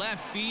drive,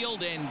 left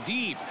field and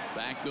deep.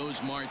 Back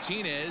goes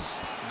Martinez.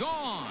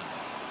 Gone.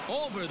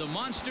 Over the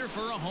monster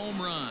for a home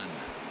run.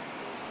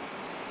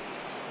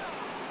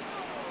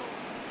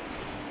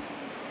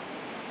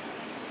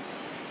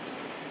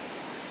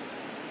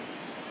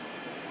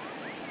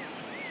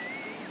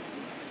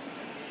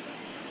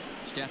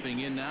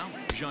 Stepping in now,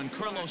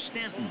 Giancarlo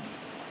Stanton.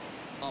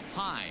 Up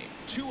high,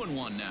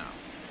 2-1 now.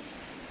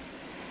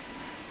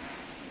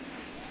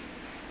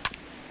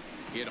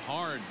 Hit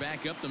hard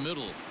back up the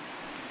middle.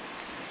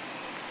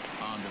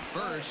 On to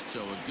first,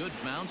 so a good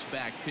bounce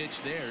back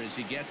pitch there as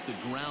he gets the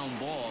ground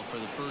ball for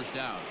the first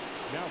out.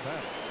 Now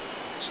back.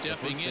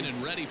 Stepping in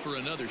and ready for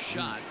another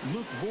shot,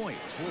 Luke Voigt.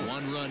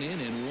 1 run in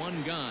and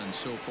 1 gone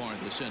so far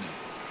this inning.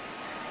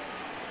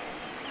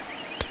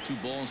 2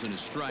 balls and a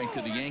strike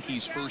to the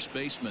Yankees first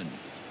baseman.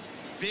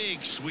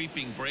 Big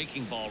sweeping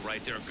breaking ball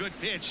right there. A good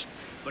pitch,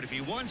 but if he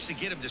wants to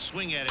get him to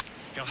swing at it,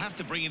 he'll have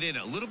to bring it in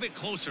a little bit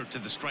closer to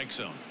the strike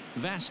zone.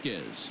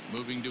 Vasquez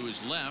moving to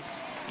his left.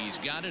 He's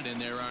got it,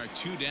 and there are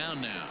 2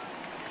 down now.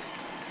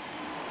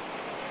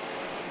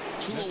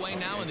 2 away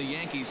now in the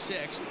Yankees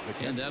 6th,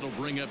 and that'll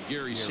bring up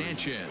Gary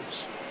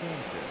Sanchez.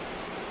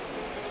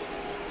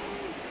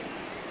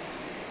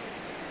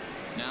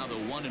 Now the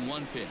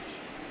 1-1 pitch.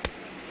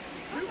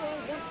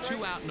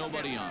 2 out,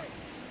 nobody on.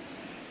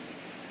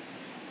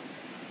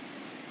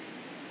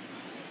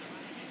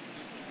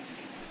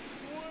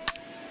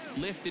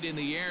 Lifted in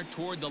the air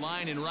toward the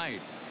line and right,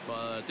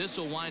 but this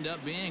will wind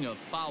up being a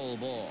foul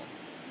ball.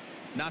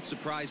 Not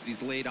surprised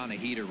he's laid on a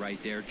heater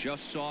right there.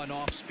 Just saw an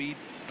off speed.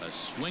 A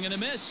swing and a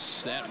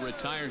miss. That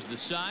retires the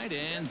side,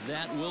 and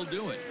that will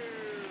do it.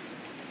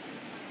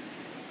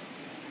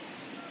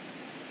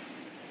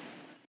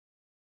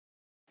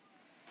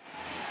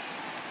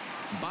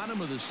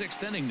 Bottom of the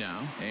 6th inning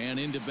now, and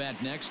into bat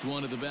next,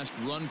 one of the best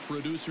run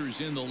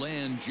producers in the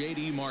land,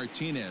 J.D.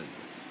 Martinez.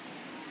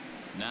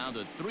 Now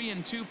the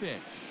 3-2 pitch.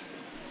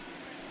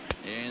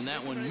 And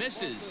that one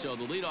misses, so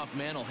the leadoff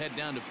man will head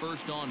down to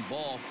first on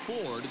ball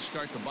 4 to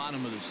start the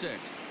bottom of the 6th.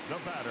 The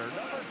batter,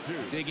 number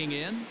 2. Digging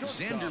in,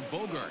 Xander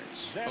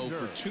Bogaerts. 0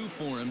 for 2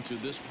 for him to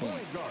this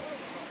point.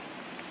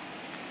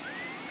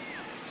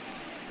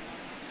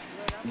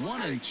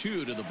 1-2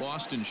 to the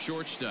Boston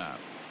shortstop.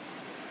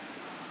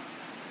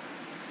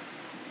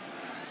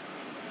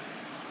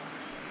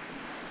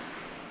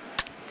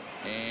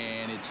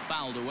 And it's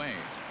fouled away.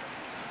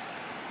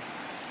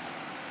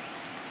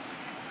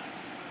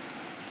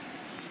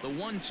 The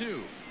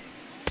 1-2.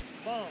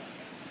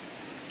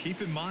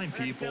 Keep in mind,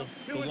 people,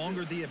 the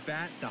longer the at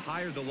bat, the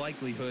higher the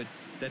likelihood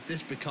that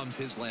this becomes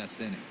his last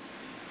inning.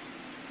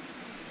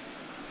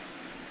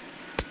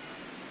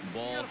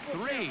 Ball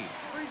 3.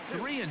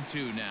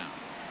 3-2 now.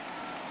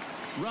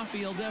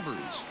 Rafael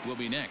Devers will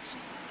be next.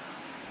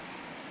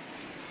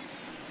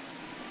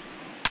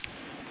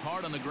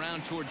 Hard on the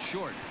ground toward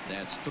short.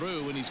 That's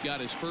through, and he's got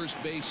his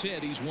first base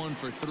hit. He's 1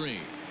 for 3.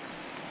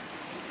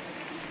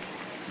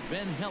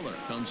 Ben Heller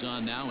comes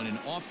on now in an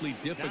awfully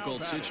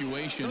difficult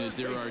situation as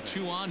there are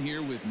 2 on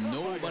here with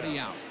nobody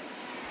out.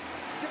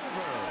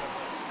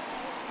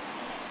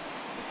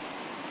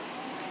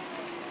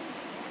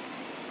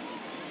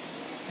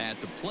 At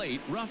the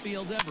plate,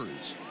 Rafael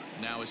Devers.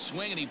 Now a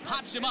swing, and he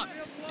pops him up.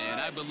 And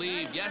I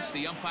believe, yes,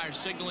 the umpire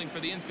signaling for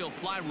the infield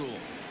fly rule.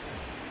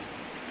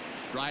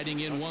 Striding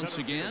in once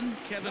again,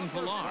 Kevin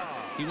Pillar.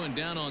 He went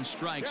down on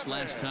strikes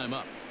last time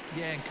up.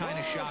 Yeah, and kind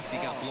of shocked he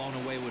got blown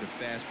away with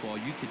a fastball.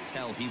 You could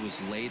tell he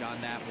was late on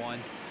that one.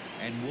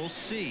 And we'll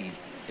see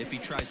if he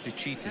tries to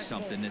cheat to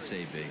something this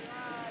AB.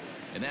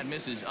 And that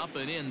misses up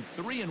and in,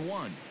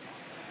 3-1.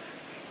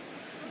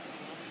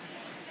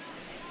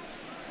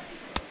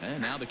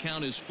 And now the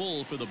count is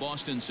full for the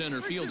Boston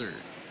center fielder.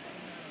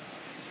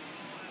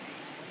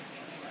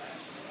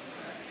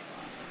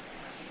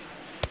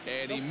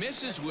 And he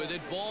misses with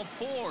it, ball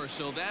 4,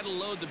 so that'll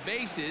load the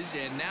bases,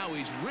 and now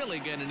he's really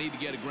going to need to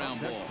get a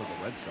ground ball.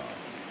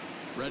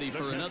 Ready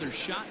for another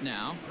shot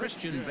now,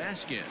 Christian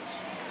Vasquez.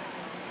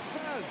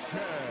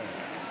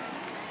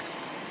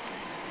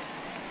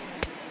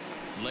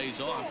 Lays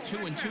off,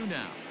 2-2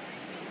 now.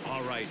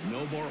 All right,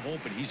 no more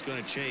hoping he's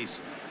going to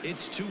chase.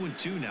 It's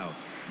 2-2 now.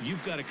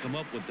 You've got to come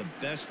up with the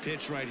best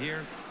pitch right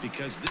here,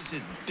 because this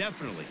is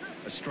definitely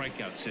a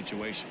strikeout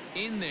situation.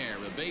 In there,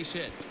 a base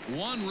hit.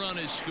 1 run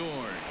is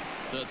scored.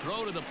 The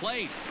throw to the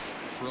plate.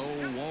 Throw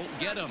won't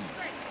get him.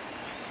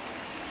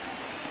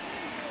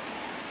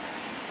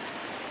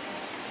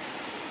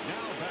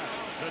 Now back,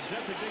 the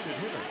designated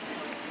hitter,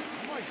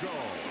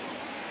 Michael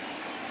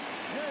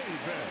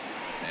Chavis.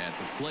 At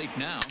the plate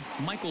now,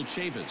 Michael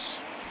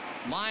Chavis.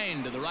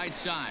 Line to the right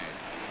side.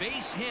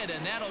 Base hit,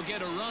 and that'll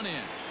get a run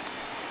in.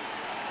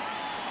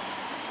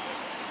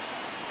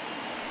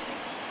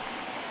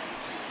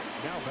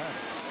 Now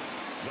batting,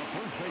 the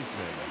first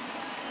baseman,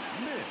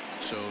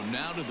 Mitch. So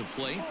now to the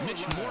plate,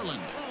 Mitch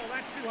Moreland. Oh,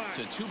 that's too high.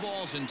 To 2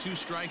 balls and 2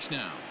 strikes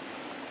now.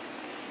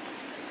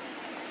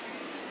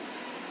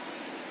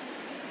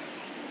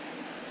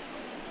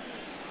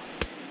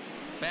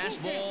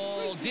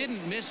 Fastball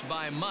didn't miss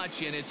by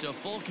much, and it's a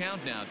full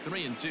count now,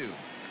 3-2.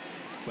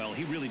 Well,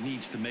 he really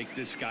needs to make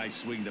this guy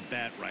swing the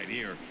bat right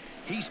here.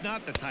 He's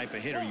not the type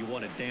of hitter you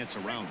want to dance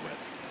around with.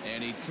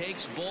 And he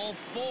takes ball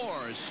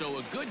 4, so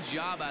a good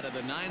job out of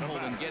the 9-hole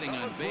in getting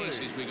on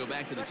base as we go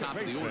back to the top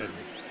of the order.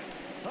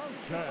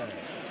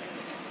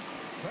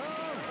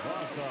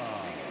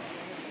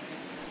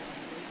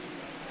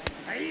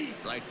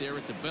 Right there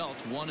at the belt,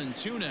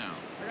 1-2 now.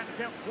 I got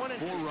the count. 1 and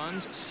 4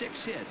 runs,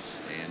 6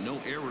 hits, and no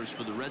errors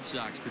for the Red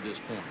Sox to this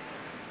point.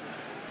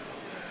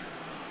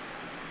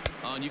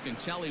 Oh, and you can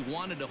tell he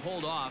wanted to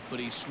hold off, but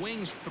he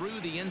swings through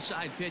the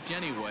inside pitch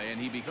anyway,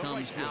 and he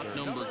becomes out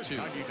number 2.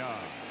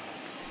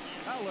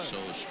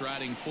 So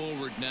striding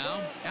forward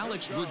now,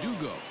 Alex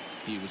Verdugo.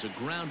 He was a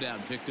ground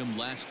out victim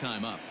last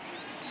time up.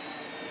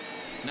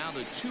 Now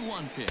the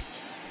 2-1 pitch.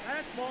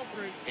 that's ball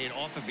 3. It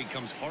often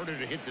becomes harder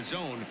to hit the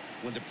zone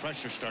when the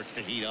pressure starts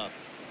to heat up.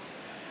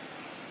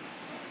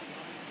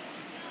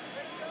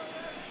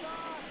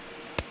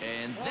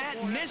 And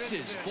that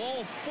misses,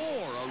 ball 4.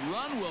 A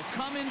run will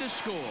come in to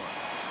score.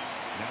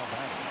 Now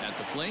batting, At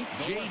the plate,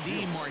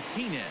 J.D.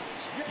 Martinez.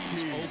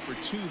 He's 0 for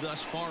 2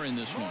 thus far in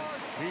this one.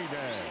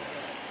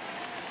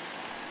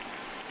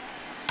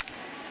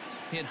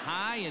 Hit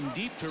high and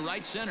deep to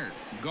right center.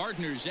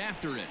 Gardner's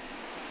after it.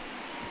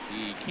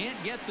 He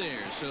can't get there,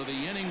 so the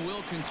inning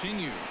will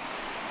continue.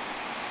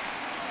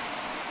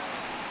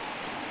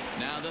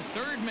 Now the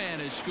 3rd man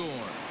has scored.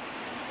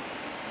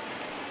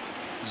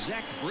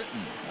 Zach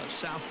Britton, a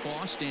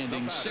southpaw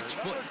standing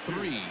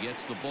 6'3",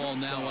 gets the ball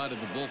now out of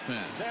the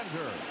bullpen.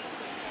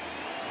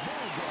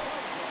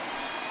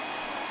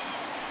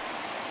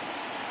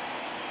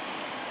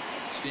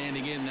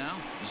 Standing in now,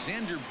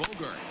 Xander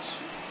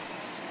Bogaerts.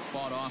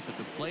 Fought off at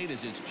the plate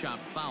as it's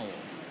chopped foul.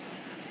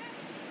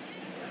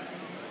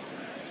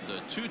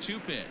 The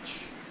 2-2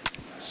 pitch.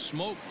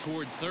 Smoke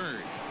toward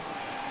 3rd.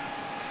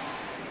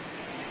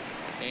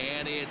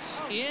 And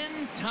it's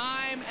in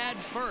time at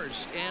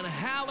first, and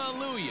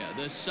hallelujah,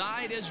 the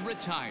side is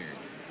retired.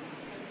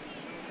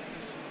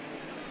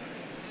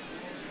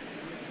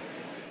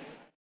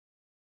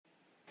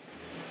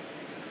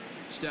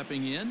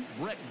 Stepping in,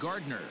 Brett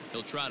Gardner.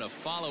 He'll try to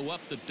follow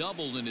up the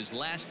double in his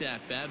last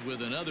at-bat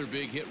with another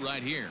big hit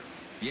right here.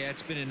 Yeah,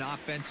 it's been an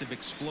offensive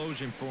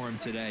explosion for him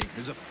today.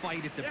 There's a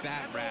fight at the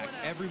bat rack.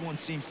 Everyone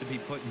seems to be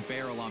putting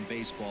barrel on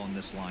baseball in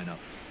this lineup.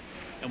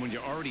 And when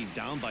you're already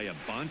down by a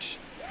bunch,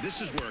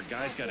 this is where a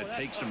guy's got to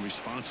take some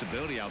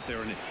responsibility out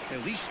there and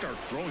at least start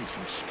throwing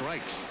some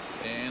strikes.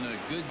 And a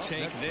good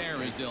take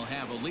there as they'll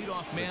have a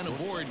leadoff man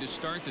aboard to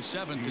start the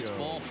 7th. It's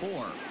ball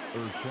 4.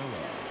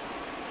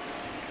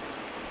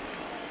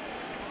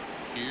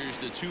 Here's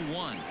the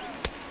 2-1.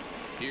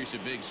 Here's a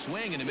big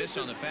swing and a miss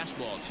on the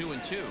fastball.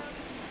 2-2.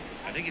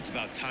 I think it's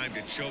about time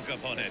to choke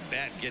up on that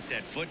bat and get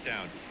that foot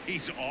down.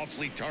 He's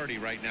awfully tardy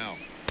right now.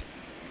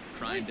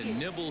 Trying to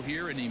nibble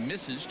here, and he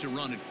misses to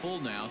run it full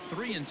now.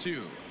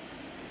 3-2.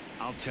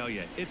 I'll tell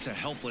you, it's a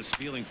helpless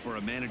feeling for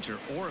a manager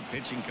or a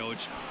pitching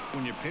coach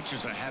when your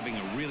pitchers are having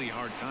a really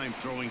hard time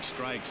throwing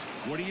strikes.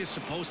 What are you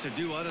supposed to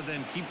do other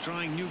than keep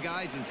trying new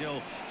guys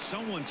until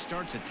someone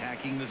starts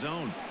attacking the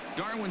zone?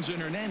 Darwinson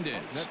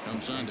Hernandez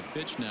comes on to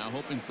pitch now,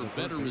 hoping for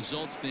better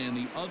results than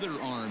the other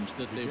arms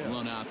that they've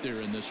run out there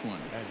in this one.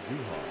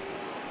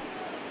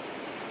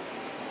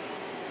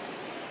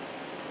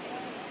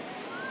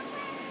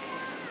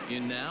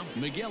 In now,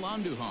 Miguel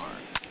Andujar.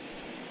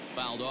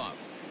 Fouled off.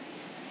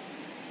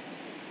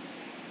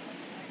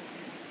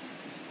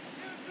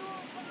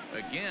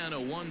 Again, a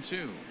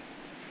 1-2.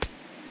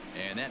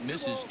 And that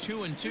misses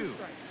 2-2.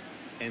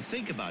 And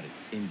think about it.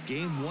 In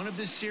game 1 of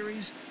this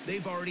series,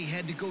 they've already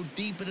had to go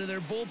deep into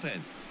their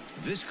bullpen.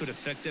 This could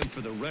affect them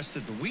for the rest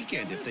of the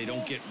weekend if they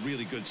don't get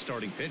really good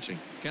starting pitching.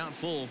 Count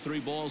full,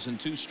 3 balls and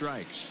 2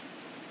 strikes.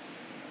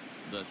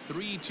 The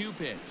 3-2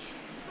 pitch.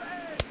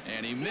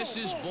 And he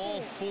misses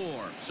ball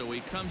 4. So he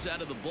comes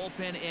out of the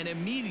bullpen and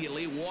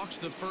immediately walks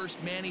the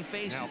first man he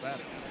faces.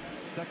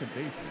 Second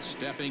baseman.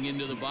 Stepping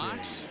into the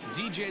box,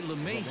 DJ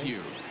LeMahieu.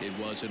 It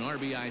was an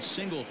RBI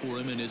single for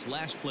him in his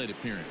last plate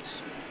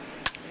appearance.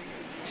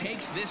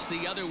 Takes this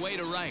the other way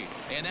to right,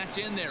 and that's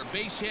in there.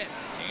 Base hit,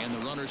 and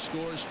the runner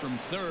scores from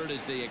third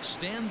as they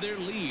extend their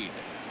lead.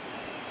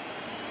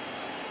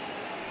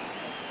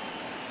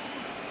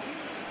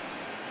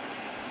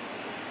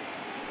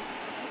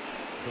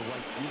 The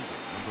right fielder,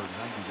 number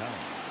 99,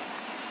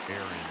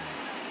 Aaron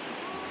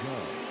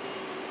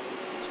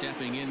Judge.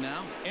 Stepping in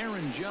now,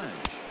 Aaron Judge.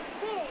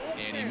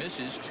 And he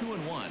misses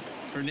 2-1.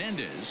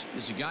 Hernandez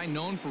is a guy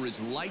known for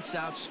his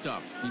lights-out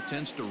stuff. He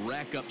tends to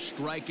rack up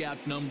strikeout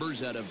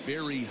numbers at a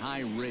very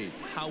high rate.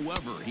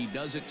 However, he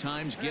does at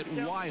times get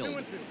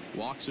wild.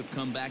 Walks have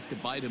come back to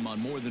bite him on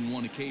more than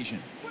one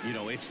occasion. You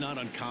know, it's not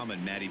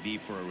uncommon, Matty V,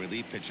 for a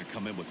relief pitcher to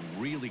come in with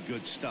really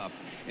good stuff.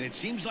 And it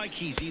seems like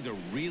he's either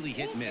really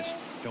hit-miss.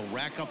 He'll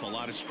rack up a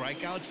lot of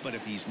strikeouts, but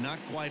if he's not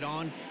quite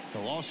on,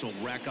 he'll also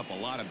rack up a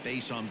lot of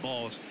base on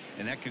balls.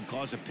 And that could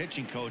cause a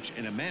pitching coach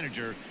and a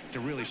manager to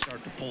really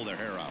start to pull their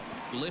hair out.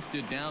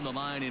 Lifted down the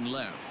line in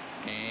left.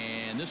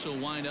 And this will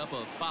wind up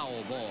a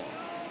foul ball.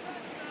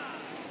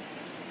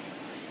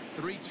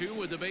 3-2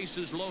 with the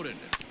bases loaded.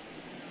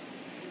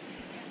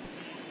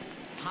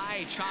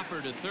 High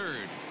chopper to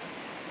third.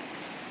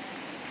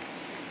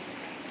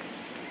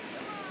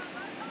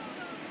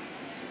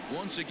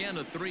 Once again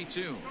a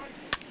 3-2.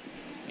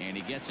 And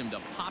he gets him to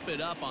pop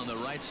it up on the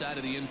right side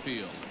of the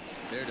infield.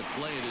 There to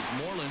play it is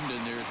Moreland,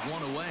 and there's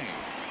one away.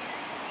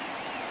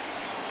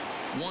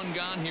 One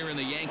gone here in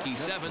the Yankee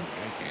seventh,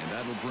 and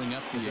that'll bring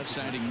up the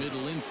exciting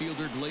middle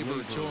infielder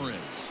Gleyber Torres.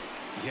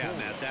 Yeah,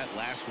 Matt, that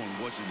last one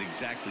wasn't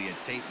exactly a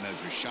tape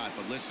measure shot,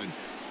 but listen,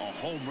 a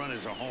home run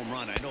is a home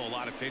run. I know a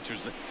lot of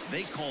pitchers,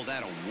 they call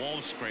that a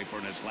wall scraper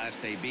in his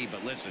last AB,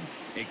 but listen,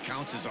 it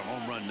counts as a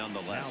home run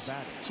nonetheless.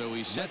 So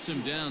he sets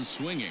him down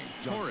swinging.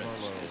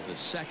 Torres is the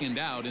second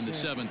out in the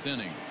 7th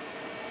inning.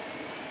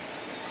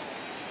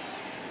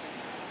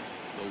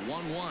 The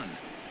 1-1.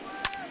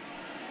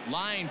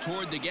 Line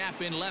toward the gap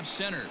in left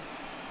center.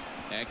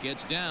 That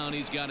gets down.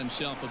 He's got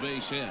himself a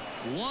base hit.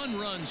 1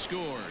 run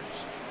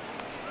scores.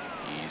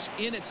 He's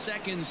in at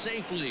second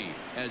safely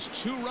as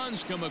 2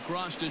 runs come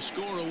across to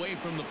score away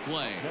from the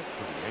play. That's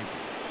for the Yankees.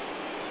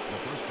 The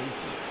first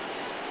baseman,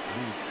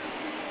 Luke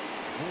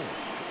Voigt.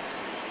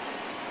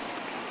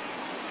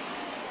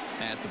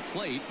 At the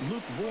plate,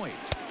 Luke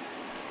Voigt.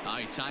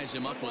 He ties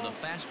him up with a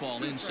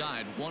fastball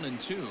inside,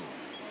 1-2.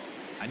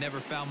 I never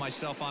found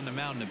myself on the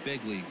mound in the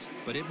big leagues,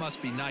 but it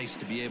must be nice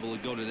to be able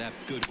to go to that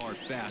good hard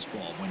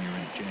fastball when you're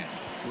in a jam.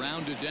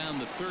 Rounded down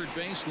the third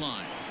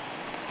baseline.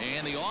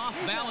 And the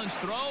off-balance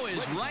throw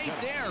is right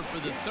there for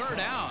the third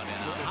out. And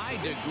a high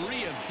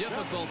degree of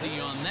difficulty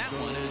on that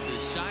one as the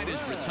side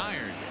is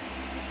retired.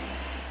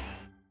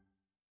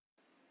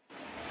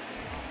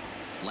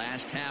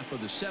 Last half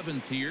of the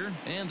 7th here,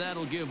 and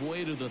that'll give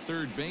way to the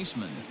third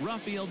baseman,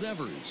 Rafael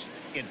Devers.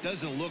 It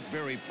doesn't look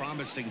very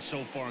promising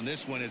so far in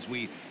this one as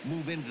we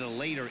move into the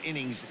later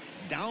innings.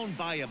 Down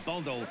by a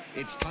bundle,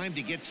 it's time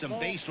to get some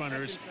base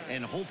runners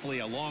and hopefully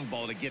a long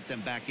ball to get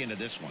them back into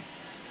this one.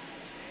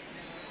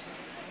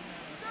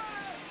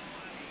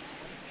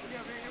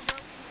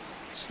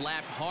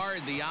 Slapped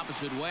hard the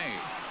opposite way.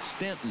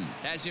 Stanton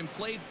has him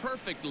played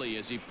perfectly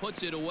as he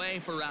puts it away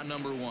for out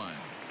number 1.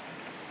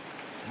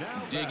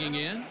 Digging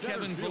in,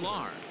 Kevin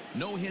Pillar.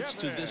 No hits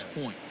to this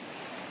point.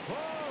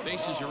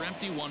 Bases are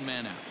empty, 1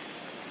 man out.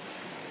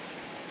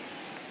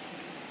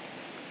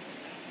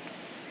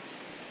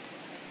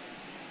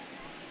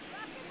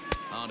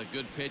 On a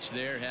good pitch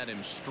there, had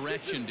him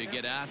stretching to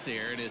get out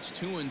there, and it's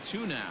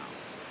 2-2 now.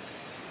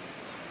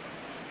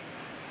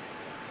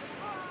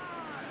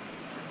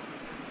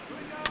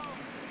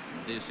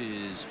 This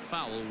is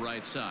foul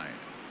right side.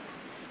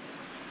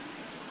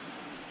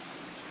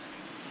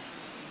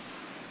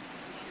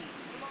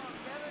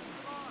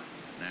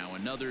 Now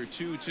another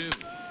 2-2.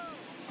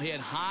 Hit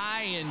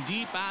high and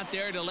deep out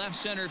there to left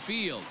center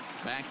field.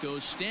 Back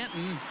goes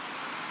Stanton.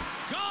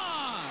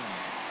 Gone!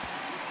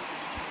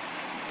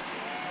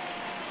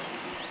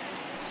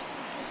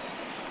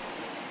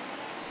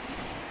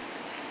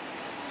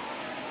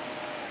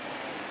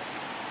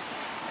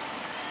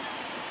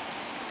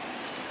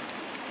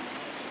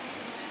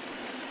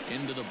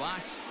 Into the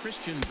box,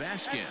 Christian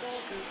Vasquez.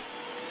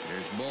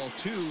 There's ball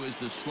 2 as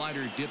the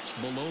slider dips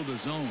below the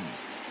zone.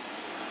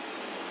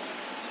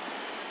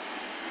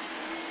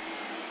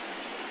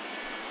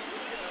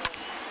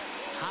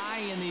 High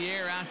in the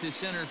air out to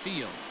center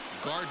field.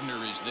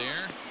 Gardner is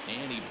there,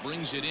 and he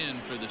brings it in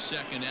for the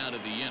second out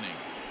of the inning.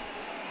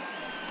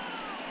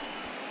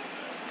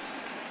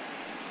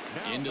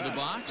 Into the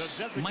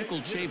box, Michael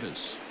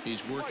Chavis.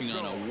 He's working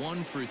on a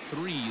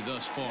 1-for-3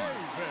 thus far.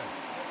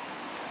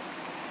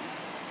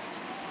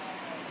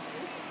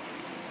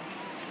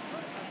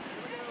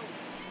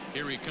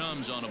 Here he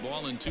comes on a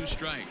ball and 2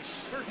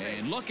 strikes.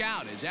 And look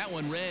out as that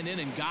one ran in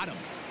and got him.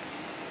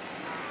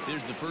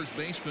 There's the first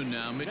baseman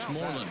now, Mitch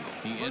Moreland.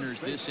 He enters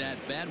this at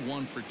bat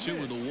 1-for-2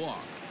 with a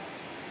walk.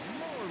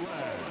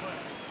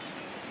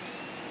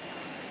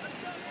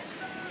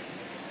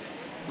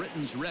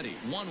 Britton's ready.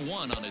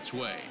 1-1 on its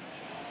way.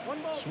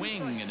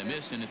 Swing and a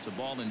miss, and it's a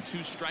ball and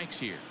 2 strikes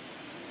here.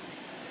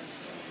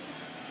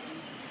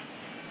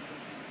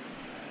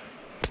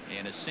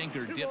 And a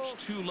sinker dips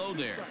too low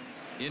there.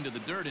 Into the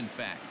dirt, in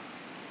fact.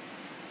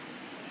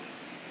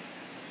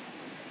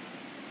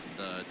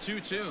 The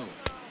 2-2.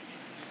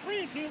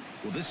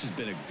 Well, this has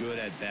been a good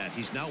at bat.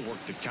 He's now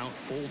worked the count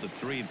full to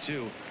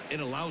 3-2. It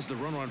allows the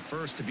runner on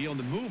first to be on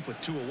the move with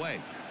 2 away.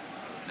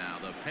 Now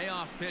the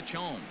payoff pitch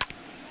home.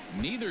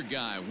 Neither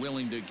guy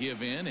willing to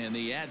give in, and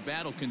the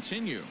at-bat will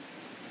continue.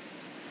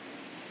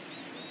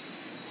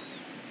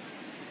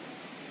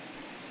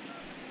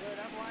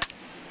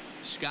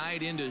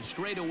 Skied into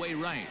straightaway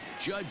right.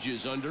 Judge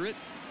is under it.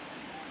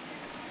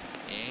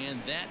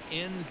 And that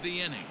ends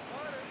the inning.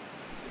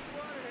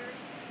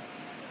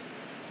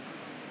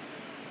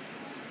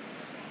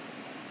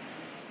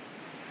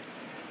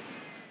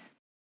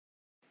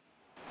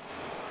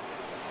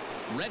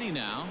 Ready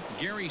now,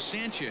 Gary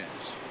Sanchez.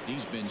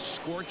 He's been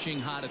scorching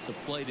hot at the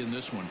plate in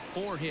this one.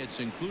 4 hits,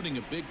 including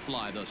a big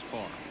fly thus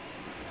far.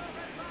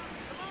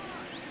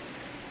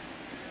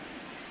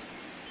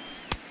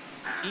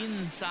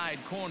 Inside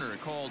corner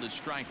called as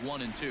strike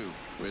 1 and 2.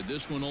 With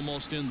this one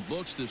almost in the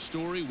books, the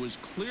story was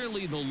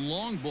clearly the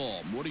long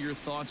ball. What are your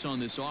thoughts on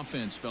this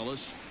offense,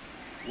 fellas?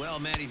 Well,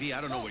 Matty V,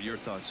 I don't know what your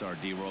thoughts are,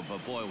 D-Roll,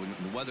 but boy, when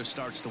the weather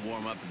starts to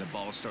warm up and the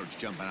ball starts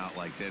jumping out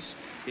like this,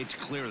 it's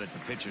clear that the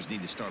pitchers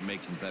need to start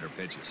making better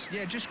pitches.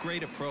 Yeah, just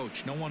great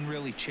approach. No one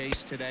really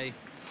chased today.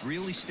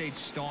 Really stayed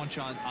staunch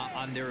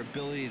on their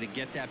ability to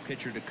get that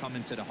pitcher to come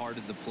into the heart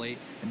of the plate,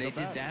 and they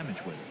did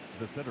damage with it.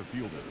 The center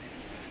fielder.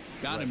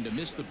 Got him to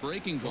miss the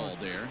breaking ball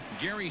there.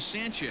 Gary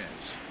Sanchez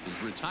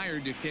is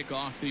retired to kick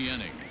off the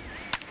inning.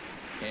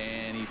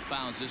 And he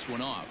fouls this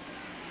one off.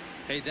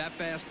 Hey, that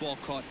fastball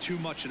caught too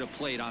much of the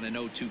plate on an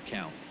 0-2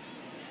 count.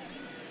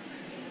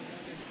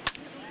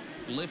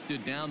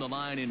 Lifted down the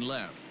line in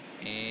left.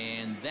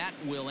 And that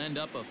will end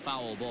up a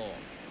foul ball.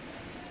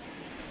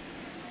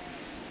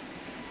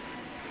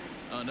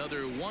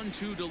 Another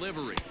 1-2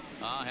 delivery.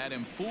 Had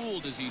him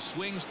fooled as he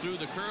swings through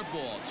the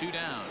curveball. 2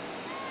 down.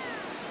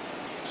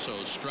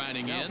 So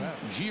striding in,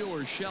 Gio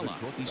Urshela.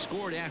 He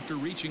scored after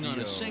reaching on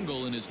a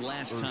single in his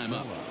last time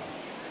up.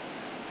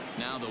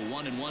 Now the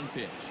 1-1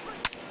 pitch.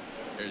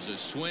 There's a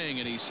swing,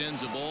 and he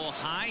sends a ball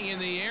high in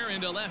the air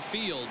into left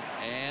field,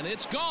 and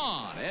it's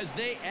gone as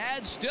they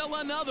add still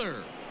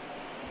another.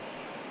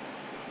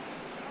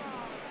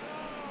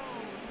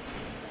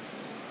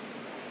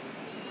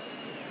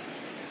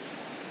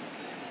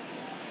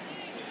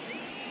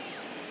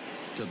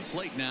 To the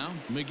plate now,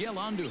 Miguel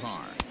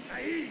Andujar.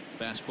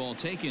 Fastball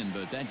taken,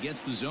 but that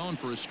gets the zone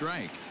for a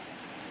strike.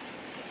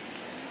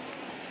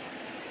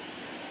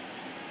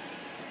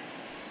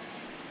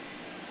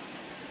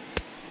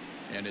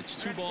 And it's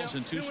 2 balls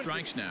and 2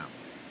 strikes now.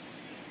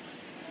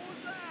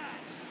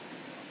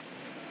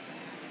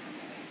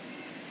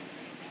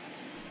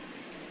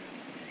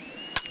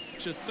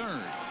 To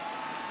third.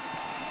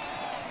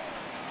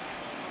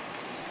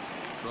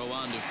 Throw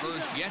on to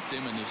first gets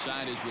him, and the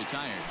side is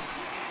retired.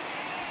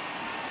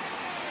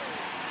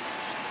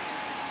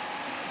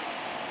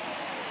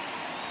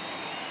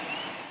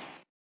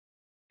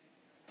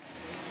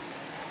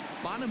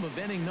 Bottom of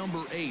inning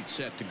number 8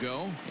 set to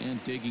go,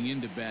 and digging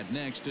into bat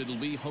next, it'll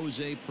be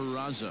Jose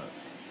Peraza.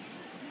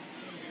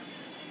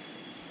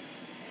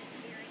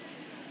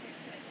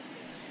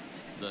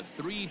 The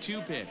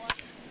 3-2 pitch.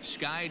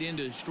 Skied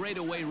into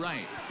straightaway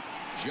right.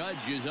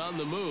 Judge is on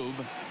the move.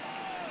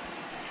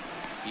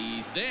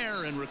 He's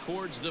there and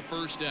records the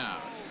first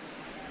out.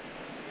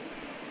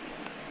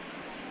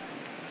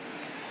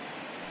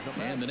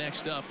 And the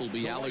next up will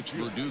be Alex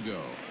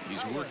Verdugo.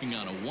 He's working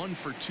on a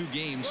 1-for-2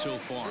 game so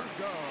far.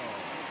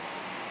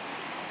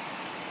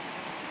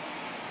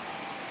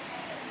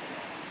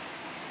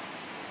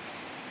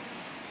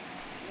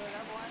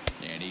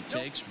 And he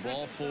takes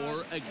ball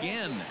 4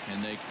 again,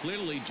 and they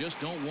clearly just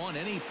don't want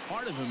any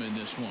part of him in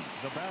this one.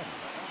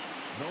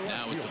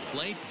 Now at the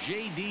plate,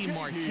 J.D.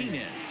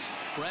 Martinez,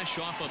 fresh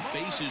off a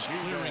bases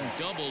clearing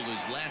double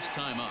his last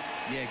time up.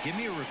 Yeah, give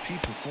me a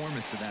repeat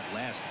performance of that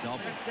last double.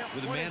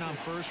 With a man on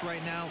first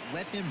right now,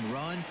 let him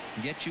run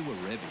and get you a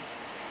ribby.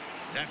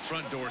 That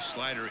front door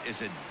slider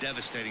is a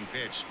devastating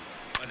pitch.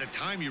 By the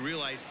time you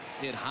realize,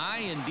 hit high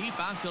and deep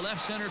out to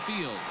left center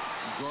field.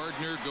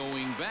 Gardner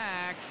going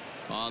back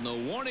on the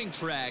warning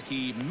track.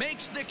 He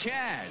makes the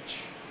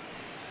catch.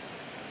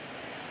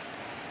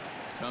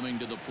 Coming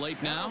to the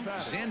plate now,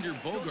 Xander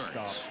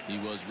Bogaerts. He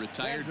was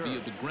retired via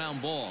the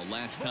ground ball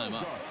last time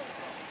up.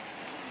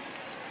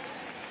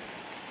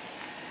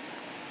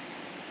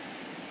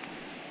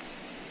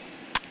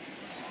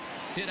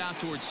 Hit out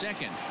towards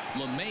second.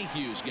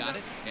 LeMahieu's got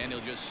it, and he'll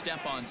just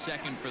step on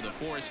second for the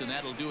force, and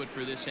that'll do it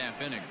for this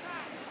half inning.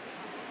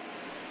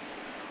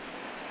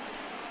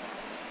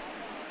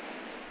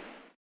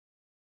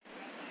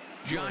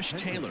 Josh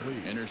Taylor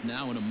enters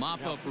now in a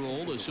mop-up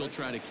role as he'll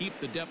try to keep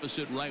the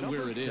deficit right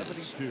where it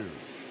is.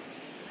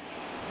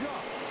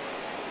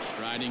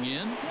 Striding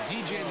in,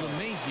 DJ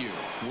LeMahieu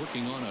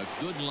working on a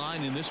good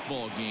line in this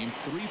ball game,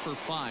 3 for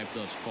 5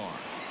 thus far.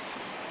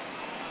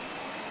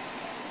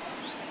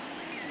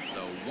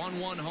 The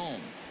 1-1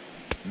 home.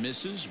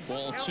 Misses,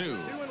 ball 2.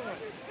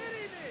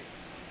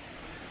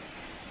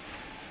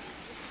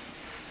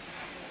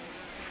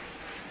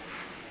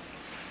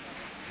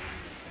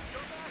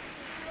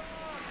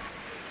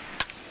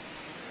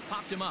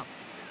 Popped him up.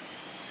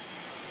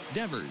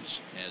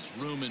 Devers has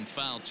room in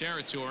foul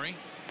territory.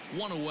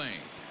 1 away.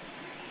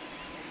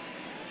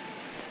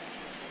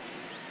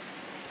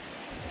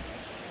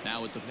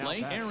 Now at the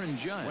plate, Aaron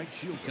Judge.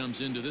 He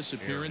comes into this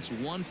appearance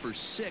 1 for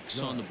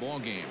 6 on the ball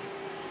game.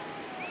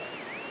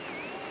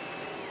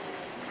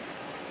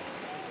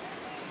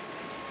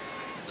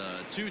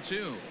 The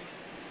 2-2.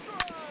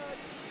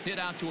 Hit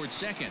out towards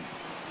second.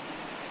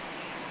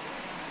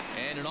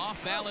 And an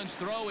off-balance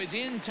throw is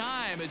in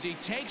time as he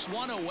takes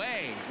one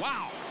away.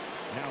 Wow.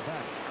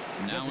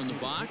 Now in the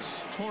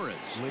box, Torres.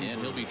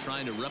 And he'll be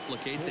trying to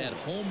replicate that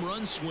home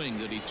run swing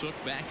that he took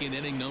back in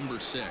inning number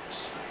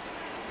 6.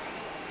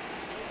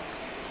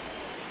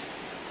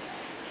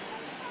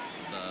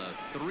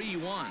 The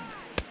 3-1.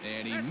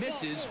 And he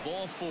misses,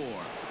 ball 4.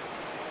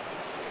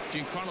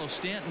 Giancarlo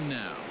Stanton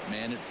now,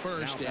 man at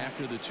first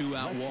after the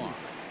 2-out walk.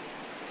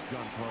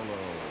 Giancarlo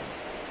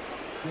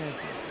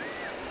Stanton.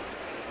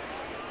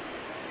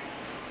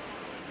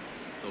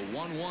 The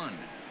 1-1.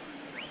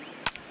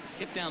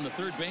 Hit down the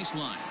third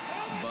baseline,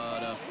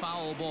 but a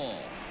foul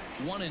ball.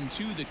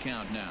 1-2 the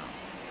count now.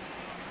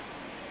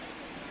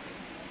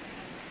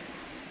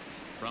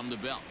 From the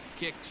belt,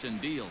 kicks and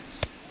deals.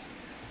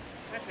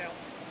 That's out.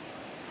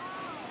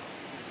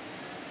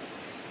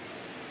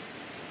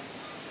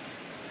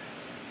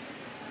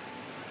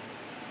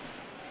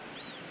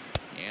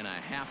 And a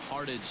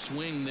half-hearted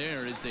swing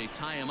there as they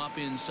tie him up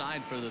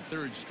inside for the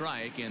 3rd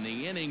strike, and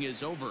the inning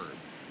is over.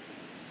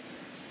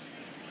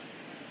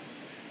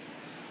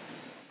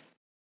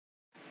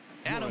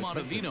 Adam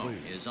Ottavino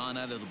is on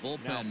out of the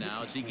bullpen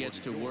now as he gets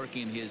to work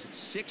in his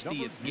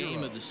 60th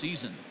game of the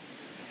season.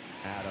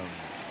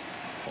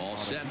 All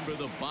set for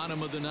the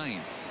bottom of the 9th,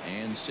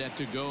 and set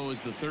to go as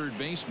the 3rd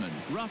baseman,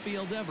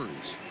 Rafael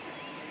Devers.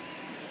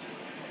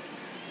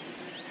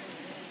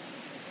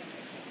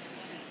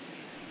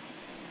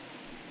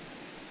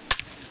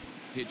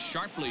 Hit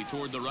sharply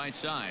toward the right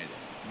side.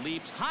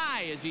 Leaps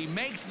high as he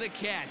makes the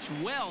catch.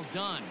 Well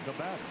done.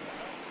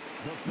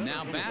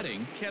 Now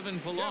batting, Kevin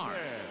Pillar.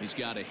 He's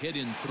got a hit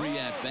in 3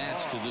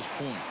 at-bats to this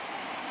point.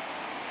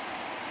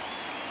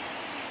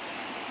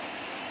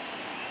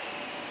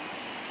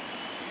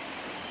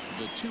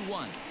 The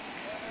 2-1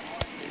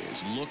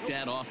 is looked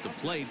at off the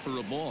plate for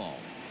a ball.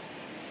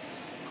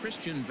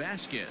 Christian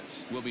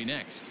Vasquez will be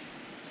next.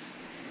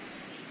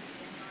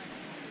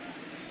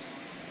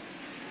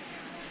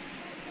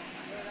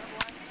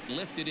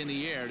 Lifted in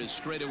the air to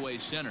straightaway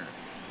center.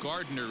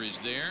 Gardner is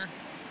there.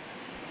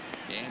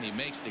 And he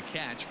makes the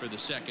catch for the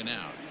 2nd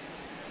out.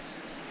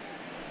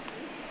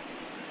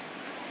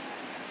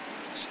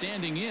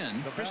 Standing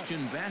in, Christian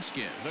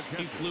Vasquez.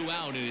 He flew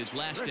out in his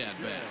last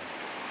at-bat.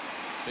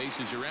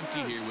 Bases are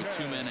empty here with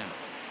 2 men out.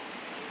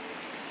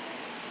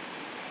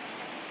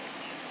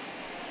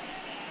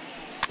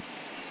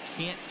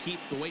 Can't keep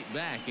the weight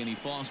back, and he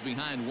falls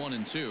behind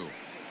 1-2.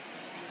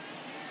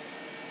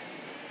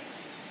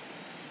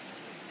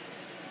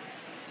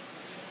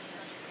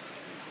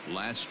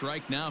 Last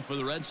strike now for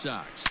the Red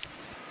Sox.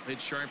 Hit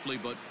sharply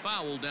but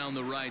foul down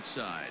the right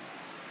side.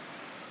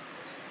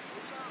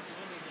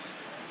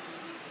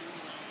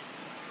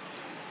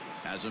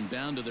 Has them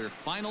down to their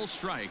final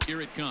strike.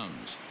 Here it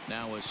comes.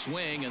 Now a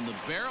swing, and the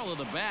barrel of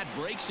the bat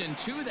breaks in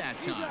 2 that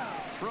time.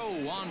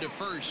 Throw on to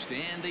first,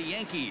 and the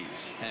Yankees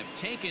have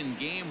taken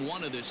game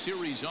 1 of the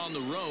series on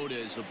the road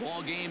as the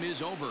ball game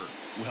is over.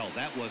 Well,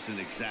 that wasn't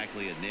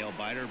exactly a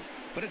nail-biter,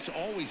 but it's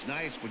always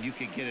nice when you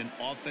can get an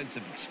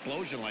offensive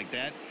explosion like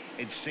that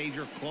and save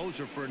your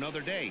closer for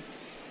another day.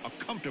 A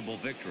comfortable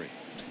victory.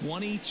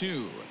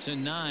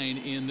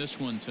 22-9 in this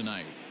one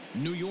tonight.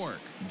 New York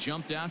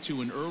jumped out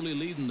to an early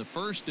lead in the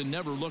 1st and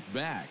never looked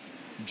back.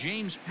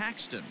 James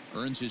Paxton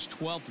earns his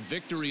 12th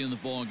victory in the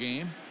ball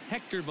game.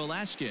 Hector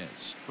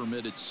Velasquez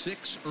permitted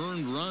 6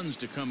 earned runs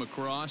to come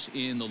across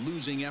in the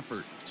losing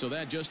effort. So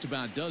that just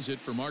about does it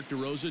for Mark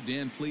DeRosa,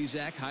 Dan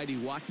Plesac, Heidi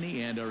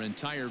Watney, and our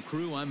entire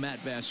crew. I'm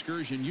Matt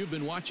Vasgersian. You've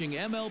been watching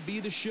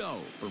MLB The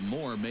Show. For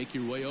more, make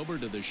your way over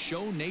to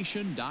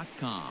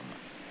theshownation.com.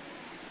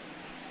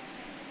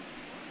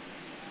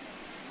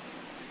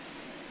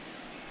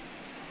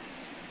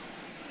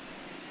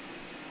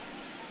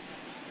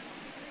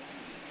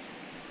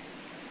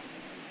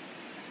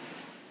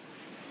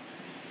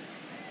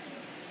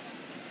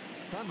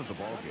 Time of the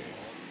ball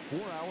game,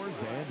 4 hours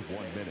and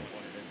 1 minute.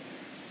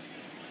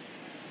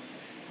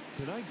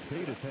 Tonight's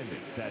paid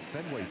attendance at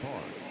Fenway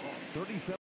Park, 37.